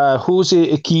Jose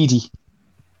Urquidy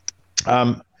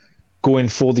going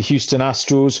for the Houston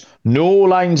Astros. No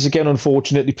lines again,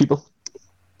 unfortunately, people.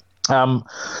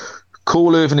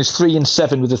 Cole Irvin is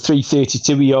 3-7 with a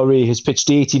 3.32 ERA. Has pitched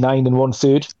 89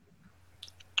 1/3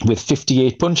 with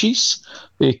 58 punches.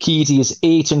 Urquidy is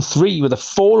 8-3 with a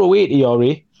 4.08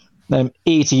 ERA.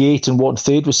 88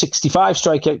 1/3 with 65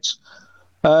 strikeouts.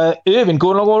 Irvin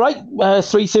going along all right.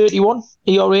 3.31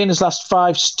 ERA in his last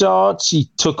 5 starts. He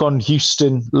took on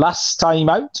Houston last time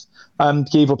out.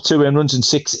 Gave up 2 earned runs in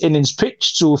 6 innings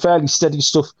pitched, so fairly steady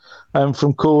stuff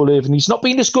from Cole Irvin. He's not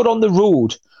been as good on the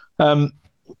road,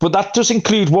 but that does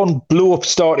include one blow-up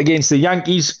start against the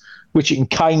Yankees, which you can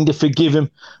kind of forgive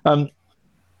him.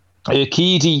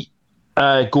 Urquidy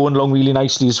going along really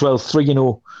nicely as well,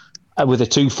 3-0 with a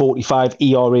 2.45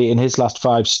 ERA in his last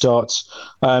 5 starts.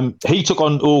 He took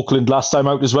on Oakland last time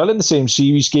out as well in the same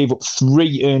series, gave up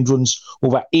 3 earned runs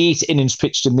over 8 innings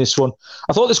pitched in this one.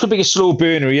 I thought this could be a slow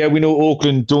burner. Yeah, we know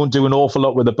Oakland don't do an awful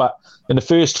lot with the bat. In the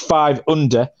first 5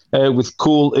 under, with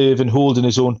Cole Irvin holding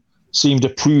his own, seemed a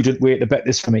prudent way to bet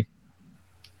this for me.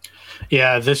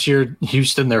 Yeah, this year,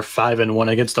 Houston, they're 5-1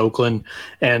 against Oakland.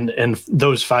 And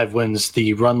those 5 wins,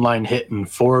 the run line hit in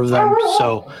 4 of them.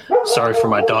 So sorry for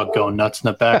my dog going nuts in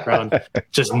the background.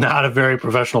 Just not a very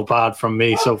professional pod from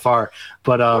me so far.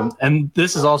 But and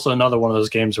this is also another one of those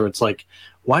games where it's like,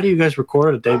 why do you guys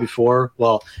record it the day before?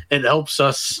 Well, it helps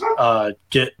us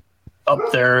get up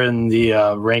there in the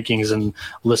rankings and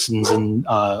listens, and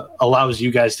allows you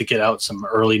guys to get out some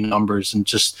early numbers and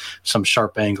just some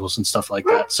sharp angles and stuff like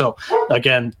that. So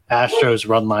again, Astros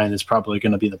run line is probably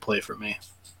going to be the play for me.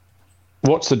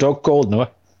 What's the dog called, Noah?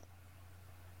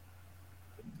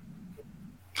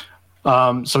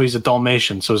 So he's a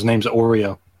Dalmatian, so his name's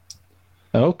Oreo.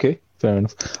 Okay, fair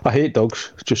enough. I hate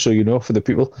dogs, just so you know, for the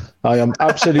people. I am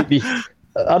absolutely...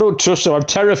 I don't trust them. I'm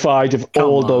terrified of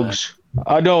all dogs.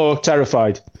 I know,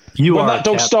 terrified. When that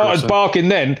dog started barking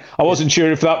then, I wasn't sure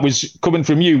if that was coming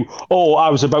from you or I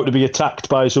was about to be attacked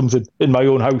by something in my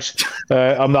own house.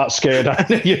 I'm that scared. I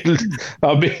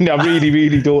mean, I really,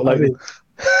 really don't like it.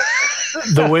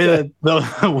 The way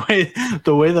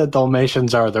that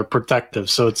Dalmatians are, they're protective.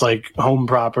 So it's like home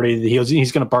property.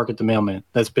 He's going to bark at the mailman.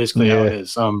 That's basically how it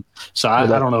is. So I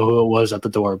don't know who it was at the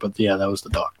door, but yeah, that was the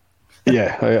dog.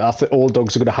 Yeah, I think all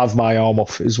dogs are going to have my arm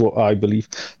off, is what I believe.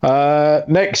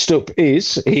 Next up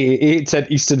is a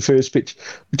 8:10 Eastern first pitch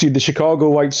between the Chicago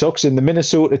White Sox and the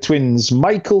Minnesota Twins.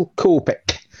 Michael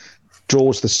Kopech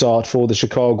draws the start for the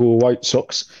Chicago White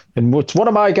Sox. And it's one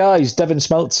of my guys, Devin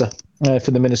Smeltzer,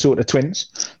 for the Minnesota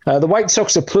Twins. The White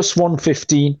Sox are plus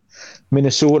 115.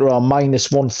 Minnesota are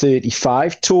minus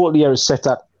 135. Total here is set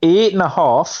at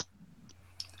 8.5.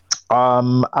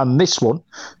 And this one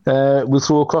we'll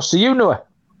throw across to you, Noah.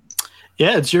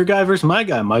 Yeah, it's your guy versus my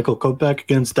guy, Michael Kopech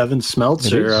against Devin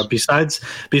Smeltzer. Besides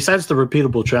the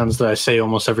repeatable trends that I say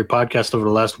almost every podcast over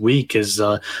the last week is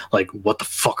like, what the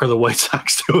fuck are the White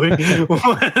Sox doing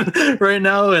right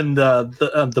now? And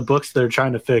the books they're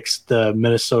trying to fix the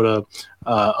Minnesota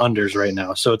unders right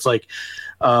now. So it's like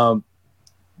the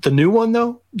new one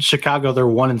though, Chicago, they're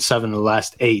 1-7 in the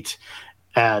last 8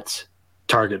 at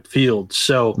Target Field.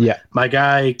 So my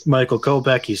guy Michael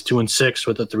Kopech, he's 2-6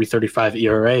 with a 3.35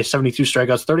 ERA, 72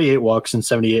 strikeouts, 38 walks, and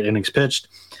 78 innings pitched.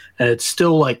 And it's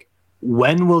still like,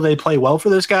 when will they play well for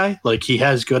this guy? Like, he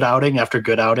has good outing after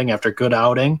good outing after good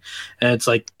outing, and it's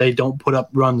like they don't put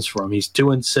up runs for him. He's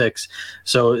 2-6,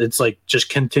 so it's like, just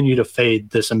continue to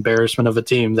fade this embarrassment of a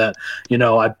team that, you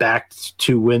know, I backed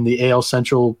to win the AL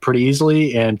Central pretty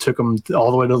easily and took them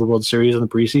all the way to the World Series in the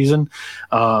preseason.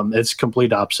 It's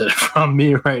complete opposite from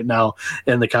me right now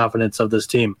in the confidence of this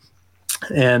team.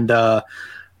 And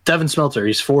Devin Smeltzer,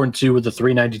 he's 4-2 with a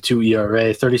 3.92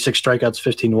 ERA, 36 strikeouts,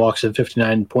 15 walks, and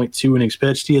 59.2 innings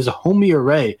pitched. He has a home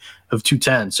ERA of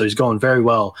 2.10, so he's going very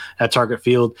well at Target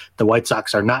Field. The White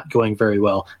Sox are not going very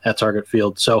well at Target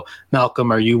Field. So,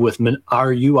 Malcolm, are you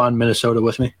on Minnesota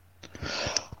with me?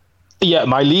 Yeah,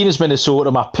 my lean is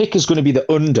Minnesota. My pick is going to be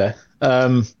the under,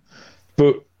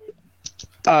 but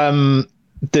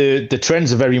the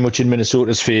trends are very much in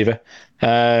Minnesota's favor.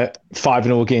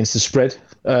 5-0 against the spread.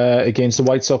 Against the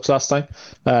White Sox last time,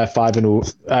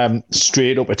 5-0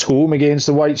 straight up at home against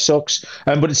the White Sox.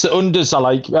 But it's the unders I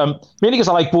like, mainly because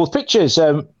I like both pitchers.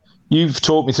 You've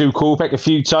talked me through Kopech a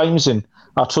few times, and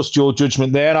I trust your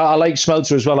judgment there. I like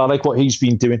Smeltzer as well. I like what he's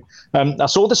been doing. I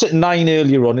saw this at 9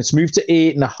 earlier on. It's moved to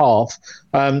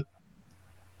 8.5.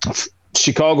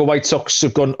 Chicago White Sox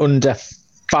have gone under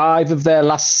 5 of their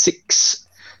last 6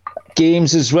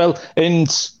 games as well. And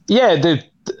yeah,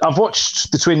 I've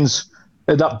watched the Twins.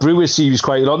 That Brewers series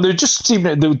quite a lot. They're just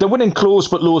they're winning close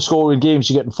but low scoring games.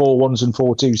 You're getting 4-1s and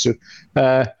 4-2s. So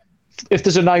if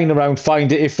there's a 9 around,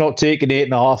 find it. If not, take an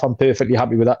 8.5. I'm perfectly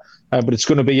happy with that. But it's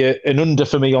going to be an under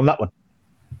for me on that one.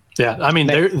 Yeah, I mean,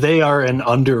 they are an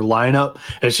under lineup.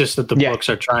 It's just that the books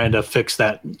are trying to fix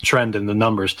that trend in the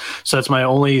numbers. So that's my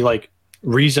only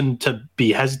reason to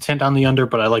be hesitant on the under.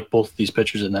 But I like both of these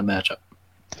pitchers in that matchup.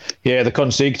 Yeah, the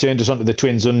consig turned us onto the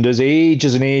Twins unders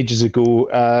ages and ages ago,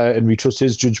 and we trust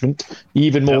his judgment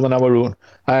even more than our own.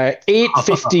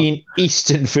 8:15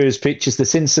 Eastern first pitch is the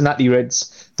Cincinnati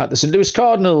Reds at the St. Louis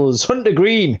Cardinals. Hunter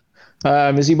Green,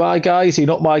 is he my guy? Is he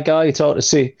not my guy? It's hard to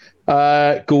say.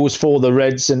 Goes for the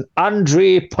Reds, and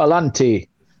Andre Pallante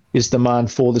is the man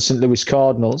for the St. Louis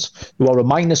Cardinals, who are a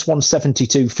minus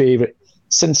 172 favourite.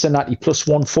 Cincinnati plus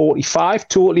 145.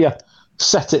 Totally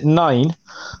set at 9.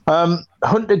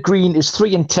 Hunter Green is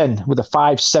 3-10 with a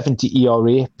 5.70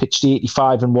 ERA, pitched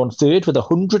 85 1/3 with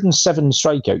 107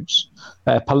 strikeouts.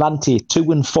 Pallante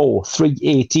 2-4,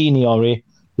 3.18 ERA,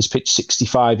 has pitched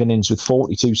 65 innings with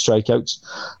 42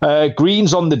 strikeouts.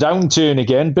 Green's on the downturn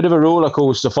again, bit of a roller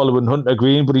coaster following Hunter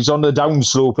Green, but he's on the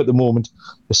downslope at the moment.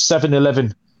 A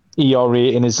 7.11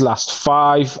 ERA in his last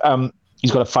 5.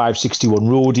 He's got a 5.61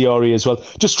 road ERA as well.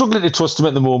 Just struggling to trust him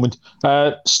at the moment.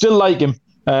 Still like him,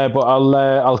 but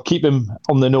I'll keep him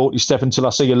on the naughty step until I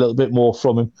see a little bit more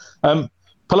from him.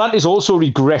 Pallante's also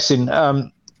regressing.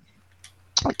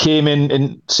 Came in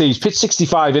and he's pitched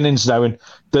 65 innings now, and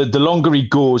the longer he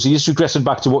goes, he is regressing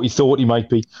back to what he thought he might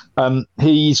be.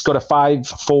 He's got a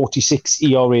 5.46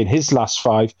 ERA in his last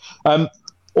 5.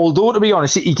 Although, to be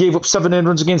honest, he gave up 7 earned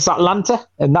runs against Atlanta,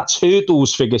 and that's hurt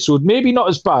those figures. So maybe not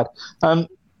as bad. The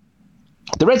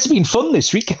Reds have been fun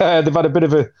this week. They've had a bit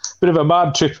of a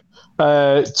mad trip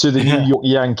to the New York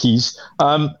Yankees.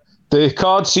 The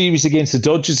card series against the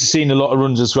Dodgers has seen a lot of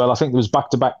runs as well. I think there was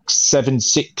back-to-back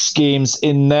 7-6 games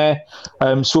in there.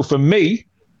 So for me,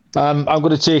 I'm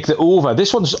going to take the over.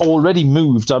 This one's already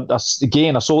moved.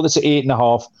 Again, I saw this at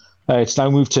 8.5. It's now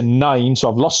moved to 9, so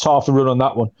I've lost half a run on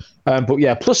that one. But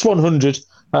yeah, plus 100.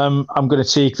 I'm going to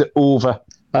take the over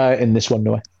in this one,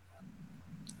 Noah.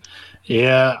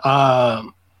 Yeah,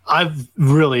 I've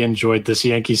really enjoyed this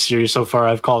Yankees series so far.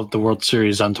 I've called it the World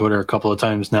Series on Twitter a couple of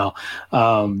times now.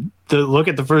 look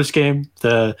at the first game,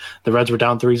 the Reds were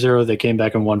down 3-0. They came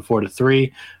back and won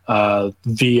 4-3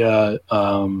 via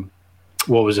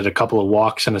what was it? A couple of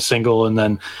walks and a single, and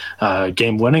then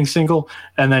game-winning single.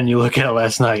 And then you look at it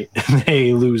last night, and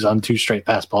they lose on 2 straight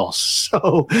pass balls.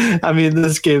 So, I mean,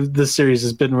 this series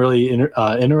has been really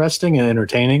interesting and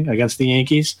entertaining against the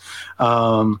Yankees.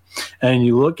 And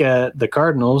you look at the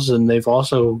Cardinals, and they've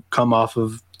also come off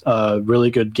of a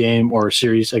really good game or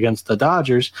series against the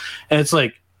Dodgers, and it's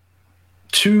like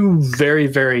 2 very,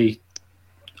 very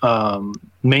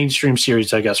mainstream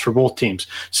series, I guess, for both teams.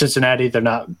 Cincinnati, they're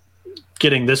not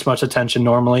getting this much attention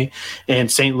normally,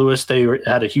 and St. Louis, they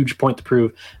had a huge point to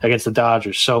prove against the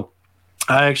Dodgers. So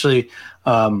I actually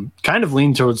kind of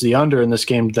lean towards the under in this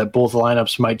game, that both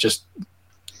lineups might just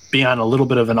be on a little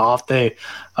bit of an off day,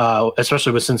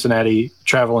 especially with Cincinnati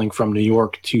traveling from New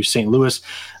York to St. Louis.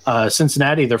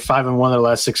 Cincinnati, they're 5-1 their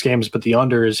last 6 games, but the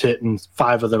under is hitting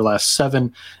 5 of their last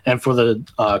 7. And for the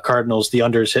Cardinals, the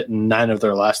under is hitting 9 of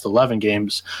their last 11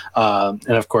 games. And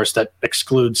of course, that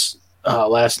excludes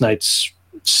last night's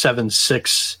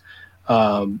 7-6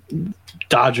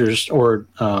 Dodgers, or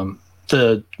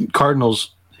the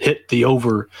Cardinals hit the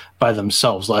over by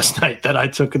themselves last night, that I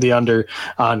took the under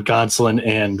on Gonsolin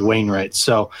and Wainwright.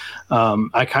 So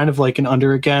I kind of like an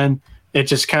under again. It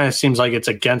just kind of seems like it's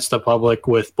against the public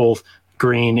with both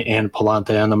Green and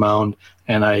Palante on the mound.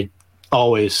 And I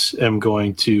always am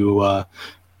going to,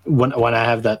 when I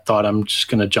have that thought, I'm just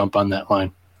going to jump on that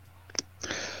line.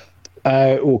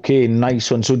 Okay,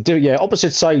 nice one. So,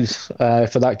 opposite sides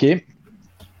for that game.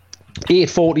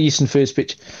 8:40 Eastern first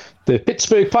pitch. The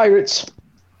Pittsburgh Pirates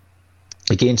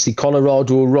against the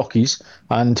Colorado Rockies,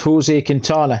 and Jose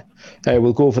Quintana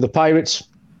will go for the Pirates.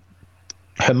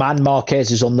 German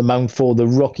Marquez is on the mound for the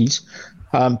Rockies.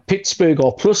 Pittsburgh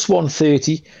are plus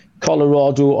 130.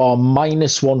 Colorado are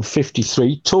minus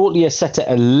 153. Totally a set at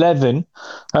 11.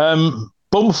 Bum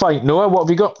fight, Noah. What have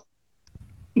you got?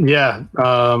 Yeah,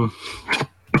 bum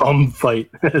fight.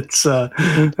 That's a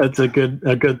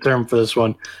good term for this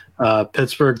one.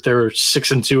 Pittsburgh, they're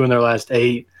 6-2 in their last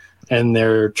 8, and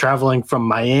they're traveling from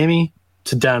Miami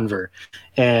to Denver.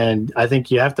 And I think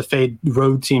you have to fade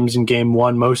road teams in game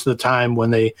 1 most of the time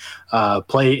when they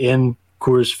play in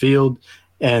Coors Field.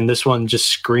 And this one just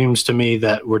screams to me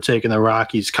that we're taking the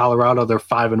Rockies. Colorado, they're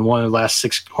 5-1 in the last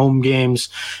 6 home games,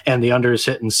 and the under is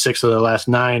hitting 6 of the last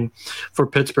 9. For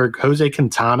Pittsburgh, Jose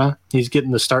Quintana, he's getting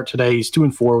the start today. He's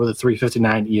 2-4 with a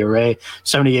 3.59 ERA,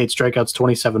 78 strikeouts,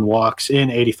 27 walks in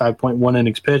 85.1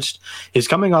 innings pitched. He's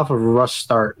coming off of a rough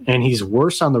start, and he's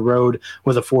worse on the road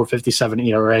with a 4.57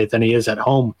 ERA than he is at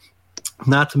home.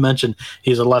 Not to mention,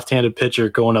 he's a left-handed pitcher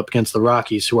going up against the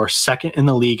Rockies, who are second in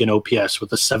the league in OPS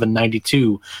with a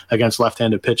 7.92 against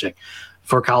left-handed pitching.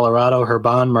 For Colorado,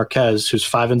 German Marquez, who's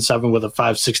 5-7 with a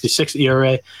 5.66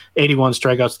 ERA, 81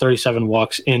 strikeouts, 37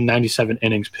 walks in 97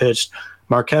 innings pitched.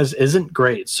 Marquez isn't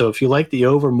great, so if you like the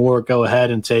over more, go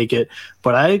ahead and take it.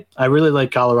 But I really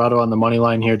like Colorado on the money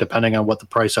line here, depending on what the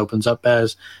price opens up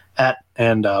at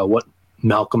and what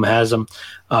Malcolm has them.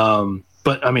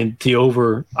 But, I mean, the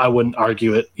over, I wouldn't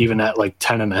argue it even at like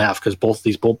 10.5, because both of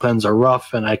these bullpens are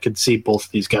rough, and I could see both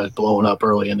of these guys blowing up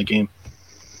early in the game.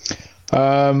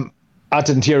 I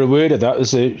didn't hear a word of that.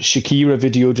 There's a Shakira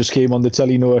video just came on the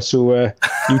telly, Noah. So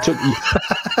you took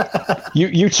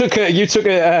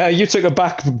a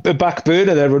back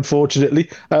burner there, unfortunately.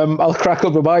 I'll crack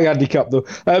up with my handicap though.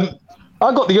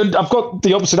 I've got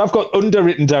the opposite. I've got under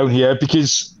written down here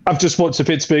because I've just watched the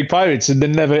Pittsburgh Pirates and they're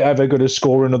never ever going to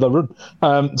score another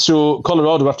run. So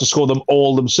Colorado have to score them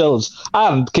all themselves.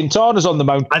 And Quintana's on the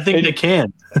mound. I think they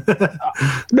can.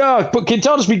 No, but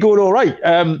Quintana's been going all right.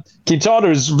 Quintana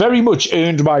has very much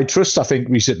earned my trust, I think,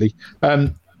 recently.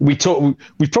 We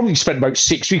probably spent about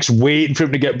 6 weeks waiting for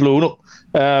him to get blown up.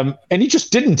 And he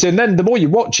just didn't. And then the more you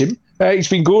watch him, he's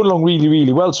been going along really,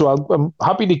 really well. So I'm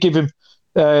happy to give him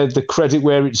the credit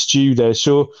where it's due there.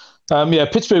 So,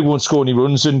 Pittsburgh won't score any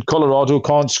runs and Colorado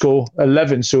can't score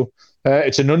 11. So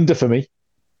it's an under for me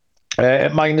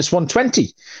at minus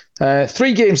 120.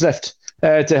 3 games left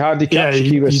to handicap.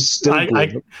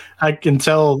 Yeah, I can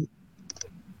tell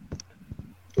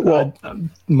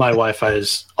my Wi-Fi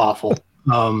is awful.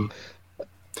 Go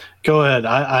ahead.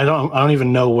 I don't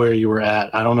even know where you were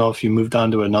at. I don't know if you moved on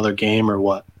to another game or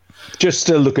what. Just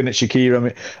still looking at Shakira. I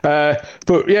mean,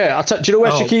 but yeah, do you know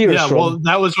where Shakira's from? Well,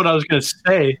 that was what I was going to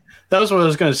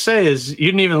say. Is you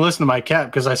didn't even listen to my cap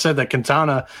because I said that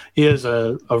Quintana, he has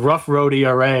a rough road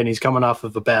ERA and he's coming off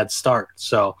of a bad start.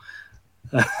 So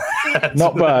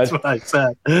not bad. That's what I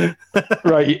said.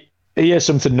 Right. Here's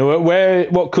something, Noah.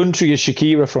 What country is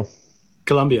Shakira from?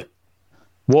 Colombia.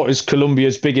 What is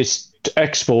Colombia's biggest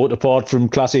export apart from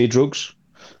Class A drugs?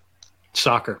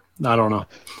 Soccer. I don't know.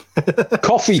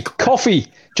 Coffee.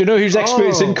 Do you know who's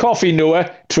experts in coffee,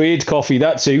 Noah? Trade Coffee,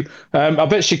 that's who. I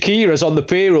bet Shakira's on the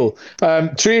payroll.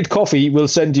 Trade Coffee will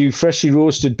send you freshly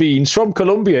roasted beans from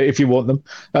Colombia if you want them,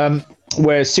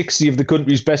 where 60 of the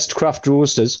country's best craft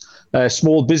roasters,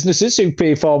 small businesses who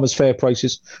pay farmers fair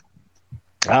prices,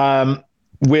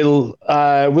 will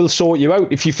sort you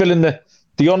out. If you fill in the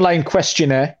online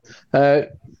questionnaire,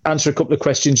 answer a couple of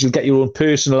questions, you'll get your own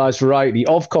personalised variety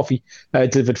of coffee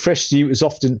delivered fresh to you as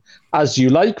often as you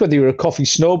like, whether you're a coffee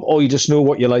snob or you just know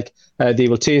what you like. They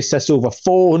will taste test over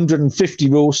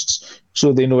 450 roasts,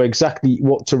 so they know exactly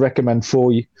what to recommend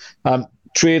for you.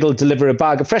 Trade will deliver a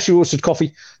bag of freshly roasted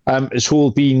coffee as whole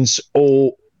beans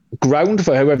or ground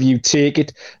for however you take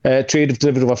it. Trade have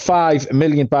delivered over 5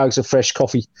 million bags of fresh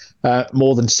coffee,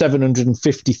 more than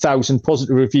 750,000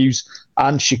 positive reviews,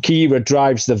 and Shakira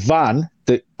drives the van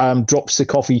that drops the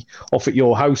coffee off at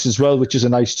your house as well, which is a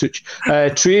nice touch.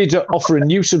 Trade are offering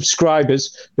new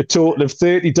subscribers a total of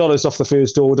 $30 off the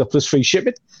first order plus free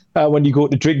shipping when you go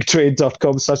to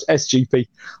drinktrade.com/SGP.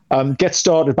 Get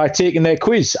started by taking their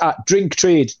quiz at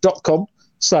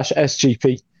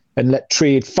drinktrade.com/SGP. and let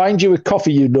Trade find you a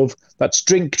coffee you love. That's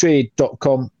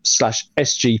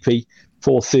drinktrade.com/SGP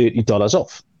for $30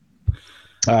 off.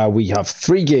 We have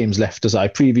 3 games left, as I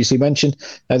previously mentioned.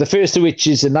 The first of which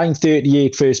is a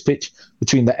 9:38 first pitch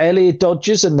between the LA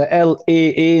Dodgers and the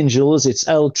LA Angels. It's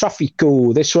El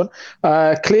Trafico, this one.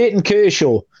 Clayton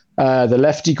Kershaw, the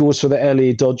lefty, goes for the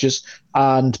LA Dodgers.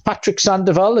 And Patrick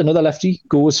Sandoval, another lefty,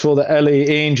 goes for the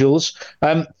LA Angels.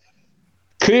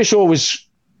 Kershaw was...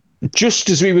 Just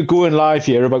as we were going live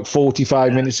here about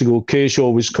 45 minutes ago,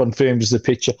 Kershaw was confirmed as the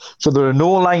pitcher. So there are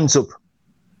no lines up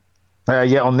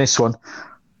yet on this one.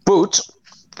 But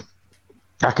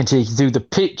I can take you through the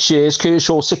pitches.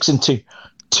 Kershaw 6-2,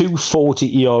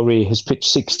 2.40 ERA, has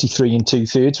pitched 63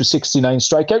 2/3 with 69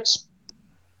 strikeouts.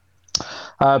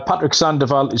 Patrick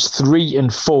Sandoval is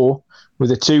 3-4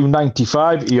 with a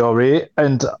 2.95 ERA,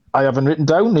 and I haven't written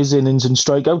down his innings and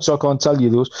strikeouts, so I can't tell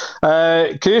you those.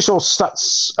 Kershaw's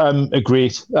stats are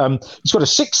great. He's got a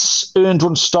 6 earned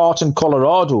run start in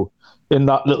Colorado in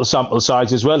that little sample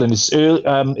size as well, and his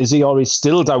ERA is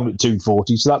still down at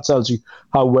 2.40, so that tells you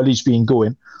how well he's been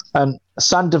going.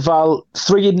 Sandoval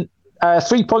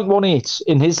 3.18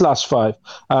 in his last 5.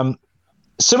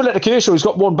 Similar to Kershaw, he's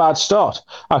got one bad start,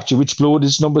 actually, which blowed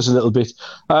his numbers a little bit.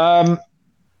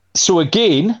 So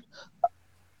again,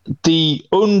 the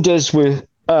unders were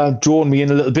drawing me in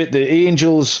a little bit. The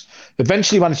Angels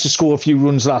eventually managed to score a few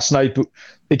runs last night, but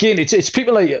again, it's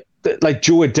people like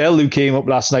Joe Adell who came up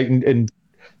last night and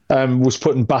was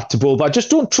putting bat to ball. But I just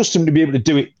don't trust him to be able to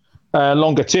do it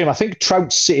longer term. I think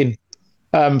Trout's sitting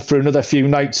for another few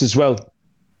nights as well.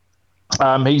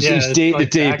 He's day to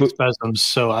day, but spasms,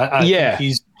 so I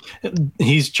think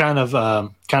he's kind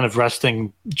of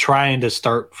resting, trying to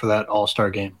start for that All-Star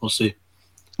game. We'll see.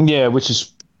 Yeah, which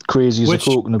is crazy as a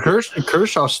coconut.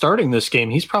 Kershaw starting this game,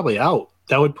 he's probably out.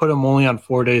 That would put him only on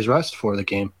 4 days rest for the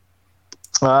game.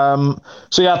 I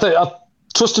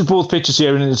trusted both pitchers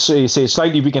here, and it's say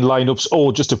slightly weakened lineups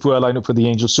or just a poor lineup for the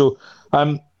Angels. So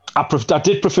I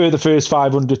did prefer the first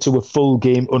 5 under to a full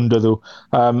game under, though,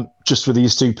 just for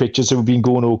these 2 pitchers who have been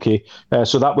going okay.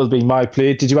 So that will be my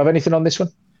play. Did you have anything on this one?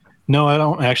 No, I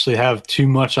don't actually have too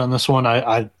much on this one.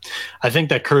 I think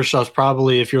that Kershaw's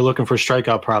probably, if you're looking for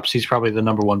strikeout props, he's probably the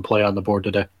number 1 play on the board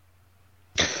today.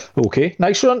 Okay,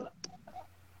 nice one.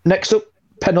 Next up,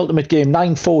 penultimate game,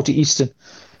 9:40 Eastern.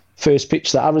 First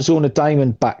pitch, the Arizona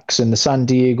Diamondbacks and the San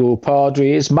Diego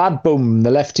Padres. Mad Bum, the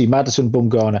lefty, Madison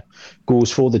Bumgarner,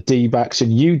 goes for the D-backs.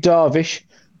 And Yu Darvish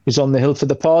is on the hill for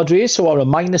the Padres, who are a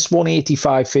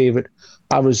 -185 favourite.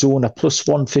 Arizona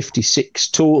 +156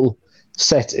 total,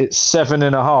 set at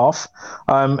 7.5.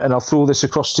 And I'll throw this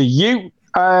across to you,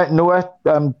 Noah.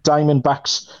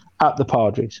 Diamondbacks at the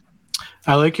Padres.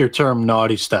 I like your term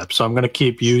naughty step, so I'm going to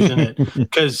keep using it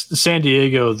because San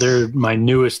Diego, they're my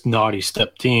newest naughty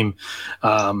step team.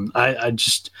 I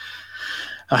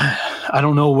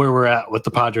don't know where we're at with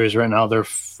the Padres right now. They're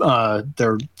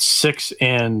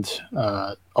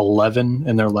 6-11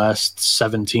 in their last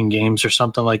 17 games or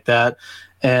something like that.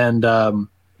 And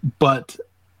but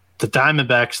the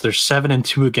Diamondbacks, they're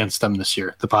 7-2 against them this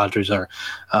year. The Padres are.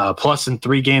 Plus, in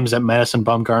 3 games that Madison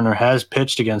Bumgarner has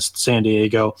pitched against San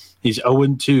Diego, he's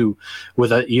 0-2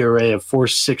 with an ERA of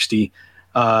 4.60.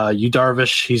 Yu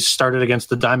Darvish, he's started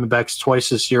against the Diamondbacks twice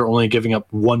this year, only giving up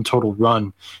 1 total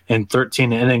run in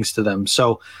 13 innings to them.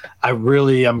 So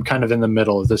I'm kind of in the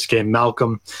middle of this game.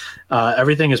 Malcolm,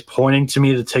 everything is pointing to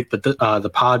me to take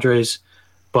the Padres.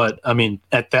 But I mean,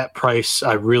 at that price,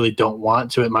 I really don't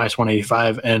want to at minus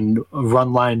 185. And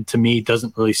run line to me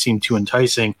doesn't really seem too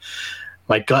enticing.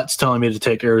 My gut's telling me to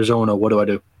take Arizona. What do I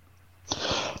do?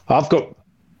 I've got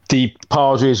the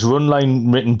Padres run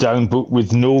line written down, but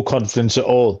with no confidence at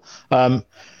all.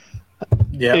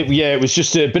 It was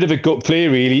just a bit of a gut play,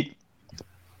 really.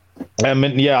 And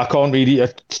I can't really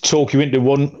talk you into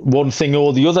one thing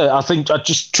or the other. I think I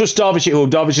just trust Darvish at home.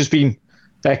 Darvish has been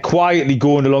quietly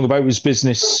going along about his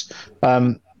business,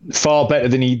 far better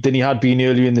than he had been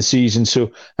earlier in the season.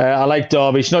 So I like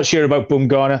Darvish. Not sure about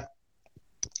Bumgarner,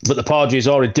 but the Padres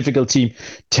are a difficult team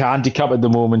to handicap at the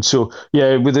moment. So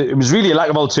it was really a lack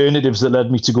of alternatives that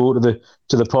led me to go to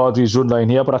the Padres run line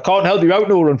here. But I can't help you out,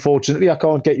 Noah. Unfortunately, I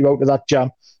can't get you out of that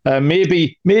jam.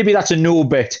 Maybe that's a no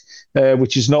bet,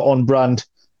 which is not on brand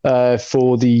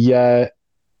for the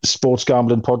Sports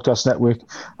Gambling Podcast Network.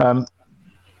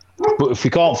 But if we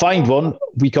can't find one,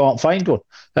 we can't find one.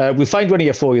 We'll find one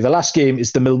here for you. The last game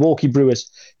is the Milwaukee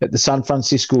Brewers at the San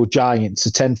Francisco Giants,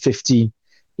 a 10:15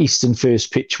 Eastern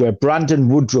first pitch, where Brandon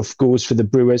Woodruff goes for the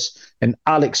Brewers and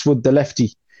Alex Wood, the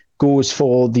lefty, goes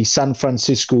for the San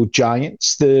Francisco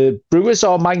Giants. The Brewers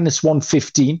are minus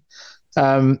 115.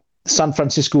 San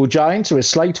Francisco Giants are a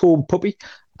slight home puppy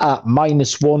at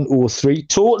minus 103.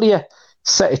 Totally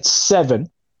set at 7.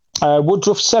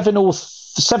 Woodruff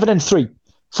 7-3,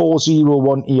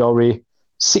 4.01 ERA,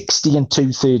 60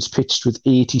 2/3 pitched with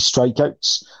 80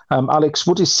 strikeouts. Alex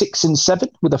Wood is 6-7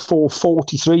 with a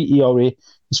 4.43 ERA.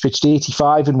 He's pitched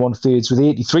 85 1/3 with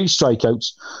 83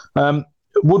 strikeouts.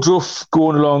 Woodruff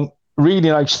going along really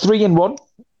nice, 3-1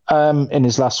 in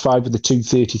his last 5 with a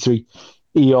 2.33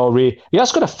 ERA. He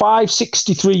has got a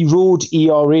 5.63 road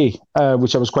ERA,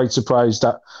 which I was quite surprised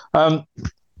at.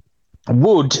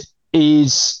 Wood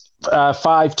is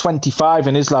 5.25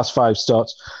 in his last 5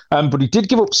 starts, but he did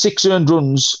give up 6 earned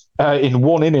runs in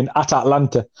 1 inning at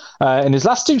Atlanta. And his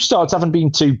last 2 starts haven't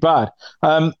been too bad.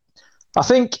 I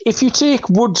think if you take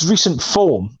Wood's recent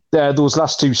form, those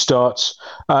last 2 starts,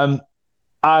 and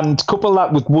couple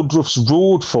that with Woodruff's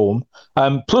road form,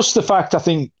 plus the fact I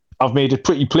think I've made it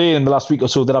pretty plain in the last week or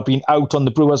so that I've been out on the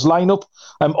Brewers lineup,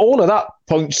 all of that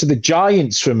points to the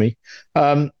Giants for me.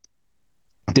 The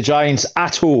Giants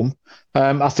at home,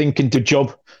 I think, can do the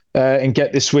job and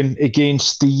get this win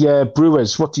against the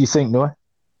Brewers. What do you think, Noah?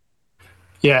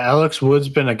 Yeah, Alex Wood's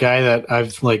been a guy that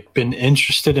I've been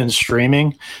interested in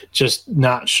streaming, just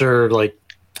not sure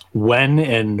when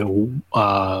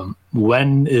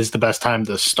is the best time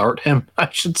to start him, I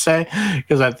should say,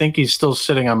 because I think he's still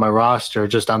sitting on my roster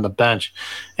just on the bench,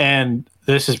 and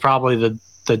this is probably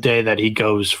the day that he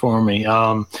goes for me.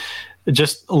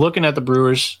 Just looking at the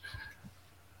Brewers,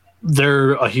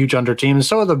 they're a huge under team, and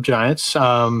so are the Giants.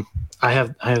 I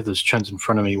have those trends in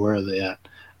front of me. Where are they at?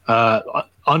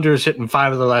 Unders hitting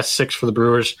 5 of the last 6 for the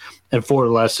Brewers and 4 of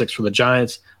the last 6 for the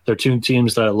Giants. They're 2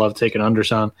 teams that I love taking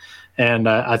unders on. And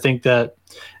I think that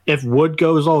if Wood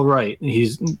goes all right,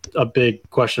 he's a big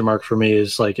question mark for me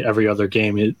is every other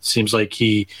game. It seems like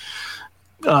he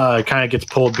kind of gets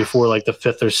pulled before the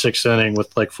 5th or 6th inning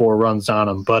with 4 runs on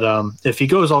him. But if he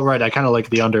goes all right, I kind of like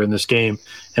the under in this game.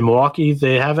 And Milwaukee,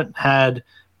 they haven't had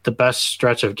the best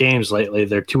stretch of games lately.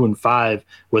 They're 2-5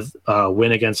 with a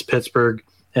win against Pittsburgh,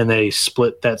 and they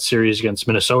split that series against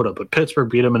Minnesota. But Pittsburgh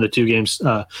beat them in a 3-game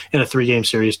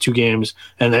series, 2 games,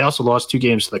 and they also lost 2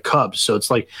 games to the Cubs. So it's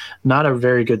not a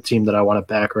very good team that I want to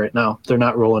back right now. They're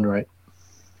not rolling right.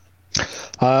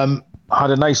 Had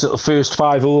a nice little first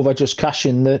 5 over, just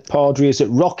cashing the Padres at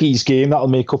Rockies game. That'll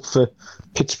make up for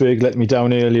Pittsburgh letting me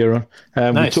down earlier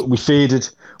on. Nice. We faded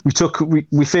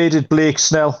Blake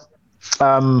Snell.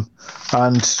 And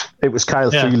it was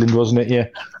Kyle Freeland, wasn't it? Yeah.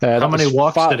 How many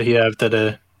walks did he have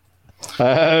today?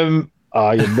 I'm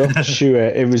not sure.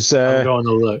 It was. I'm going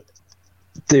to look.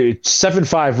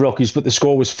 7-5 Rockies, but the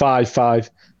score was 5-5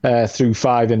 through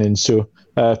 5 innings. So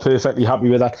perfectly happy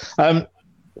with that.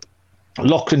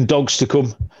 Lock and dogs to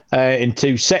come in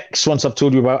 2 secs. Once I've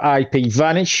told you about IP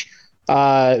Vanish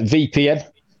VPN.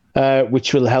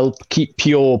 Which will help keep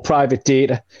your private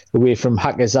data away from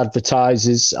hackers,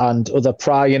 advertisers, and other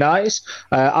prying eyes.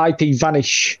 IP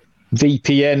Vanish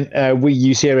VPN we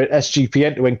use here at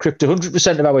SGPN to encrypt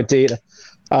 100% of our data.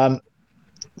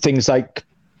 Things like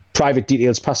private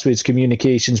details, passwords,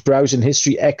 communications, browsing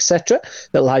history, etc.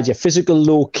 That'll hide your physical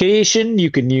location.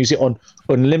 You can use it on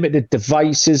unlimited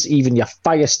devices, even your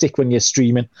Fire Stick when you're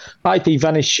streaming. IP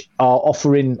Vanish are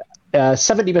offering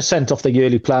 70% off the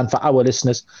yearly plan for our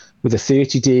listeners with a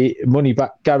 30-day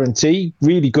money-back guarantee.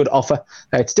 Really good offer.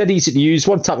 It's dead easy to use.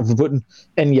 One tap of a button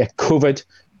and you're covered.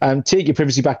 Take your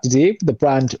privacy back today. The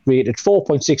brand rated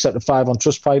 4.6 out of 5 on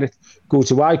Trustpilot. Go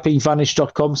to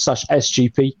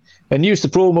ipvanish.com/SGP and use the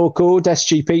promo code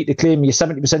SGP to claim your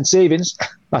 70% savings.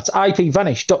 That's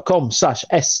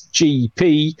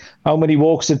ipvanish.com/SGP. How many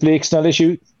walks did Blake Snell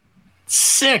issue?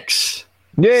 6.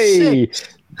 Yay!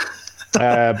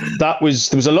 There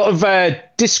was a lot of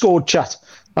Discord chat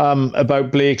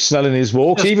about Blake Snell and his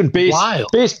walks. Even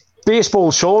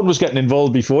Baseball Sean was getting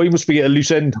involved before. He must be at a loose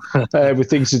end with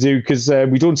things to do, because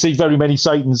we don't see very many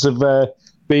sightings of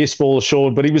Baseball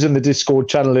Sean, but he was in the Discord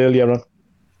channel earlier on.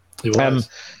 He was.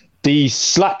 The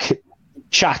Slack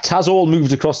chat has all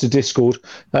moved across to Discord,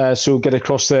 so get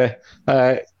across there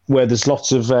where there's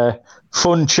lots of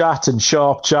fun chat and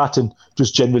sharp chat and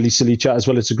just generally silly chat as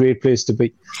well. It's a great place to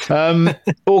be.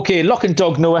 Okay, lock and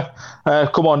dog, Noah.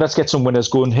 Come on, let's get some winners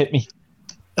going. Hit me.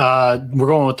 We're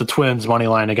going with the Twins money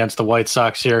line against the White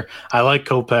Sox here. I like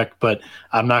Kopech, but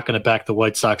I'm not going to back the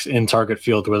White Sox in Target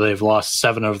Field where they've lost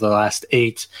 7 of the last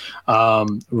 8.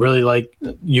 Really like,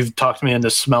 you've talked me into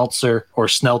Sneltzer,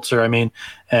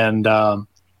 and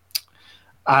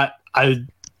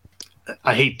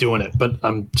I hate doing it, but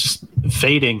I'm just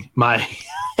fading my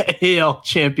AL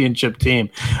championship team.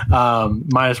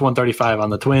 Minus 135 on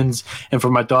the Twins. And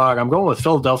for my dog, I'm going with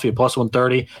Philadelphia plus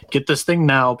 130. Get this thing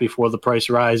now before the price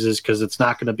rises, because it's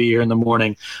not going to be here in the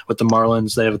morning with the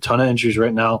Marlins. They have a ton of injuries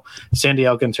right now. Sandy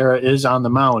Alcantara is on the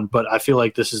mound, but I feel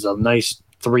like this is a nice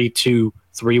 3-2,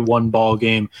 3-1 ball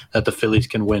game that the Phillies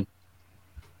can win.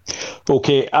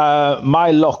 Okay,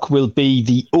 my lock will be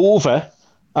the over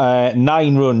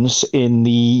 9 runs in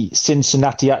the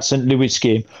Cincinnati at St. Louis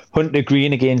game. Hunter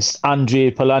Green against Andre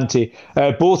Palante.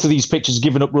 Both of these pitchers are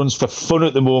giving up runs for fun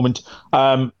at the moment.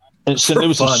 And St.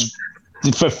 Louis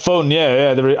for fun,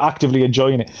 yeah, they're actively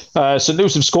enjoying it. St.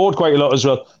 Louis have scored quite a lot as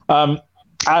well.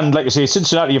 And like I say,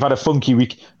 Cincinnati have had a funky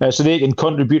week, so they can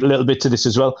contribute a little bit to this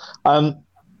as well.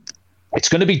 It's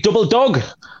going to be double dog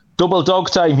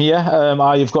time here.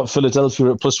 I have got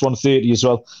Philadelphia at plus 130 as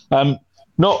well.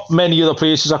 Not many other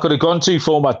places I could have gone to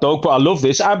for my dog, but I love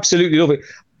this. Absolutely love it.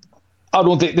 I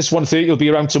don't think this 130 will be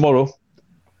around tomorrow.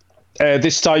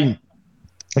 This time,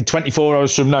 in 24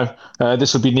 hours from now,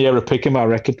 this will be near a pick 'em, I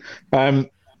reckon.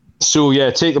 So,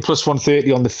 yeah, take the plus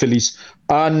 130 on the Phillies.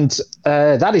 And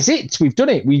that is it. We've done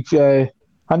it. We've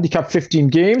handicapped 15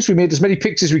 games. We made as many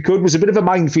picks as we could. It was a bit of a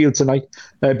minefield tonight,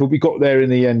 but we got there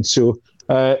in the end. So,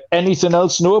 anything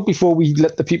else, Noah, before we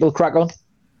let the people crack on?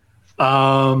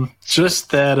 Just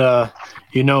that,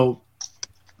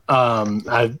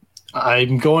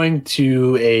 I'm going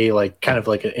to a kind of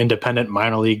an independent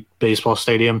minor league baseball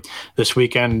stadium this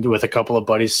weekend with a couple of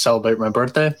buddies to celebrate my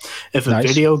birthday. If a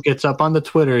video gets up on the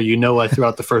Twitter, I threw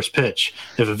out the first pitch.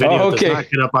 If a video does not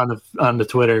get up on the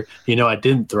Twitter, I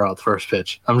didn't throw out the first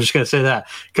pitch. I'm just going to say that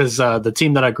because the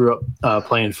team that I grew up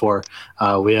playing for,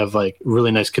 we have really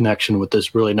nice connection with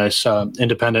this really nice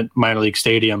independent minor league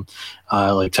stadium,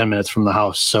 10 minutes from the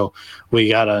house. So we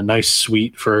got a nice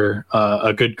suite for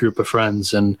a good group of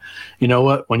friends. And you know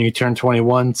what? When you turn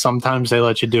 21, sometimes they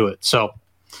let you do it. So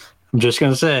I'm just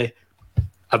going to say,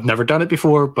 I've never done it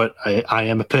before, but I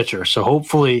am a pitcher. So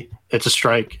hopefully it's a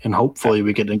strike, and hopefully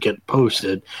we get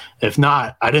posted. If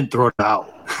not, I didn't throw it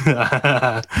out.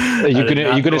 Are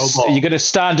you gonna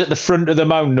stand at the front of the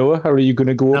mound, Noah, or are you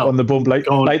gonna go up on the bump like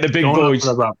the big boys?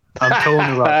 I'm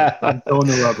towing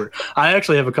the rubber. I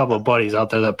actually have a couple of buddies out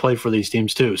there that play for these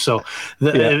teams too. So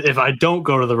if I don't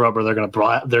go to the rubber, they're gonna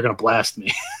blast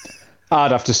me.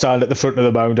 I'd have to stand at the front of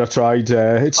the mound. I tried.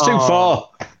 It's too far.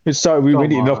 We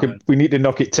need to knock it. We need to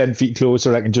knock it 10 feet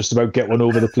closer. I can just about get one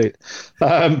over the plate.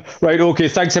 Right. Okay.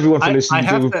 Thanks everyone for listening. I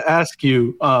have to ask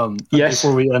you. Yes.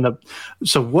 Before we end up.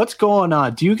 So what's going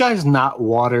on? Do you guys not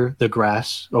water the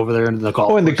grass over there in the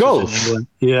golf? Oh, in the Gulf.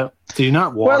 Yeah. Do you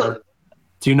not water? Well,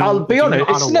 do you know? I'll be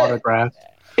honest. Water grass?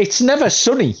 It's never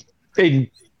sunny in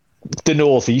the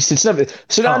northeast. It's never.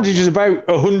 St Andrews is about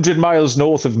 100 miles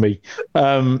north of me.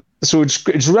 So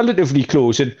it's relatively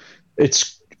close, and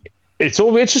it's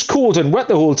just cold and wet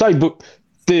the whole time. But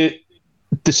the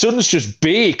sun's just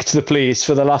baked the place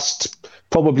for the last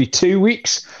probably 2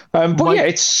 weeks. But yeah,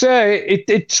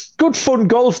 it's good fun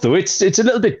golf though. It's a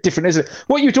little bit different, isn't it?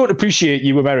 What you don't appreciate,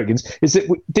 you Americans, is that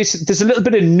there's a little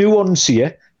bit of nuance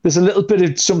here. There's a little bit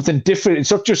of something different.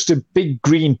 It's not just a big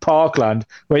green parkland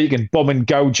where you can bomb and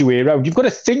gouge your way around. You've got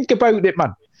to think about it,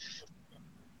 man.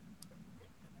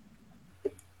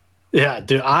 Yeah,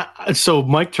 dude. So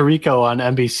Mike Tirico on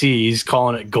NBC, he's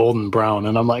calling it golden brown,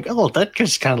 and I'm like, oh, that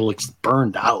just kind of looks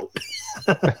burned out.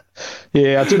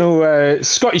 Yeah, I don't know.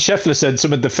 Scotty Scheffler said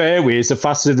some of the fairways are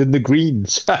faster than the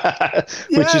greens,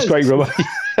 which is quite romantic.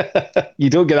 You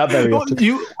don't get that very often.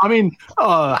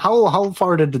 How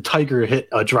far did the Tiger hit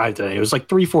a drive today? It was like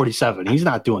 347. He's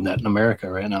not doing that in America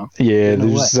right now. Yeah, there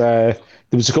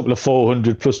was a couple of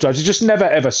 400 plus drives. It just never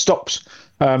ever stops.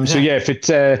 So yeah, if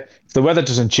the weather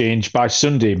doesn't change by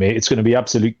Sunday, mate, it's going to be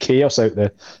absolute chaos out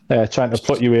there trying to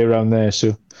plot your way around there.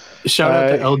 So shout out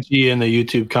to LG in the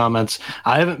YouTube comments.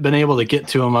 I haven't been able to get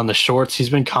to him on the shorts. He's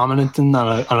been commenting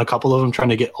on a couple of them, trying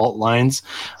to get alt lines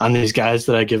on these guys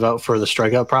that I give out for the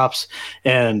strikeout props.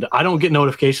 And I don't get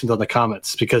notifications on the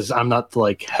comments because I'm not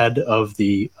the head of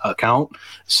the account.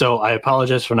 So I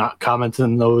apologize for not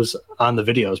commenting those on the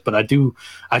videos, but I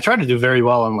try to do very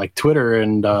well on Twitter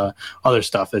and other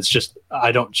stuff. It's just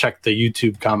I don't check the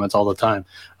YouTube comments all the time.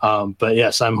 But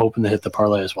yes, I'm hoping to hit the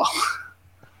parlay as well.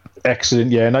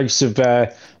 Excellent. Yeah, nice of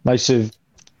LG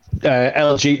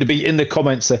to be in the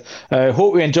comments there.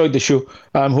 Hope we enjoyed the show.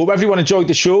 Hope everyone enjoyed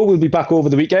the show. We'll be back over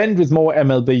the weekend with more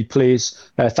MLB plays.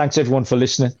 Thanks everyone for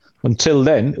listening. Until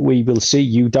then, we will see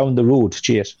you down the road.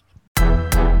 Cheers.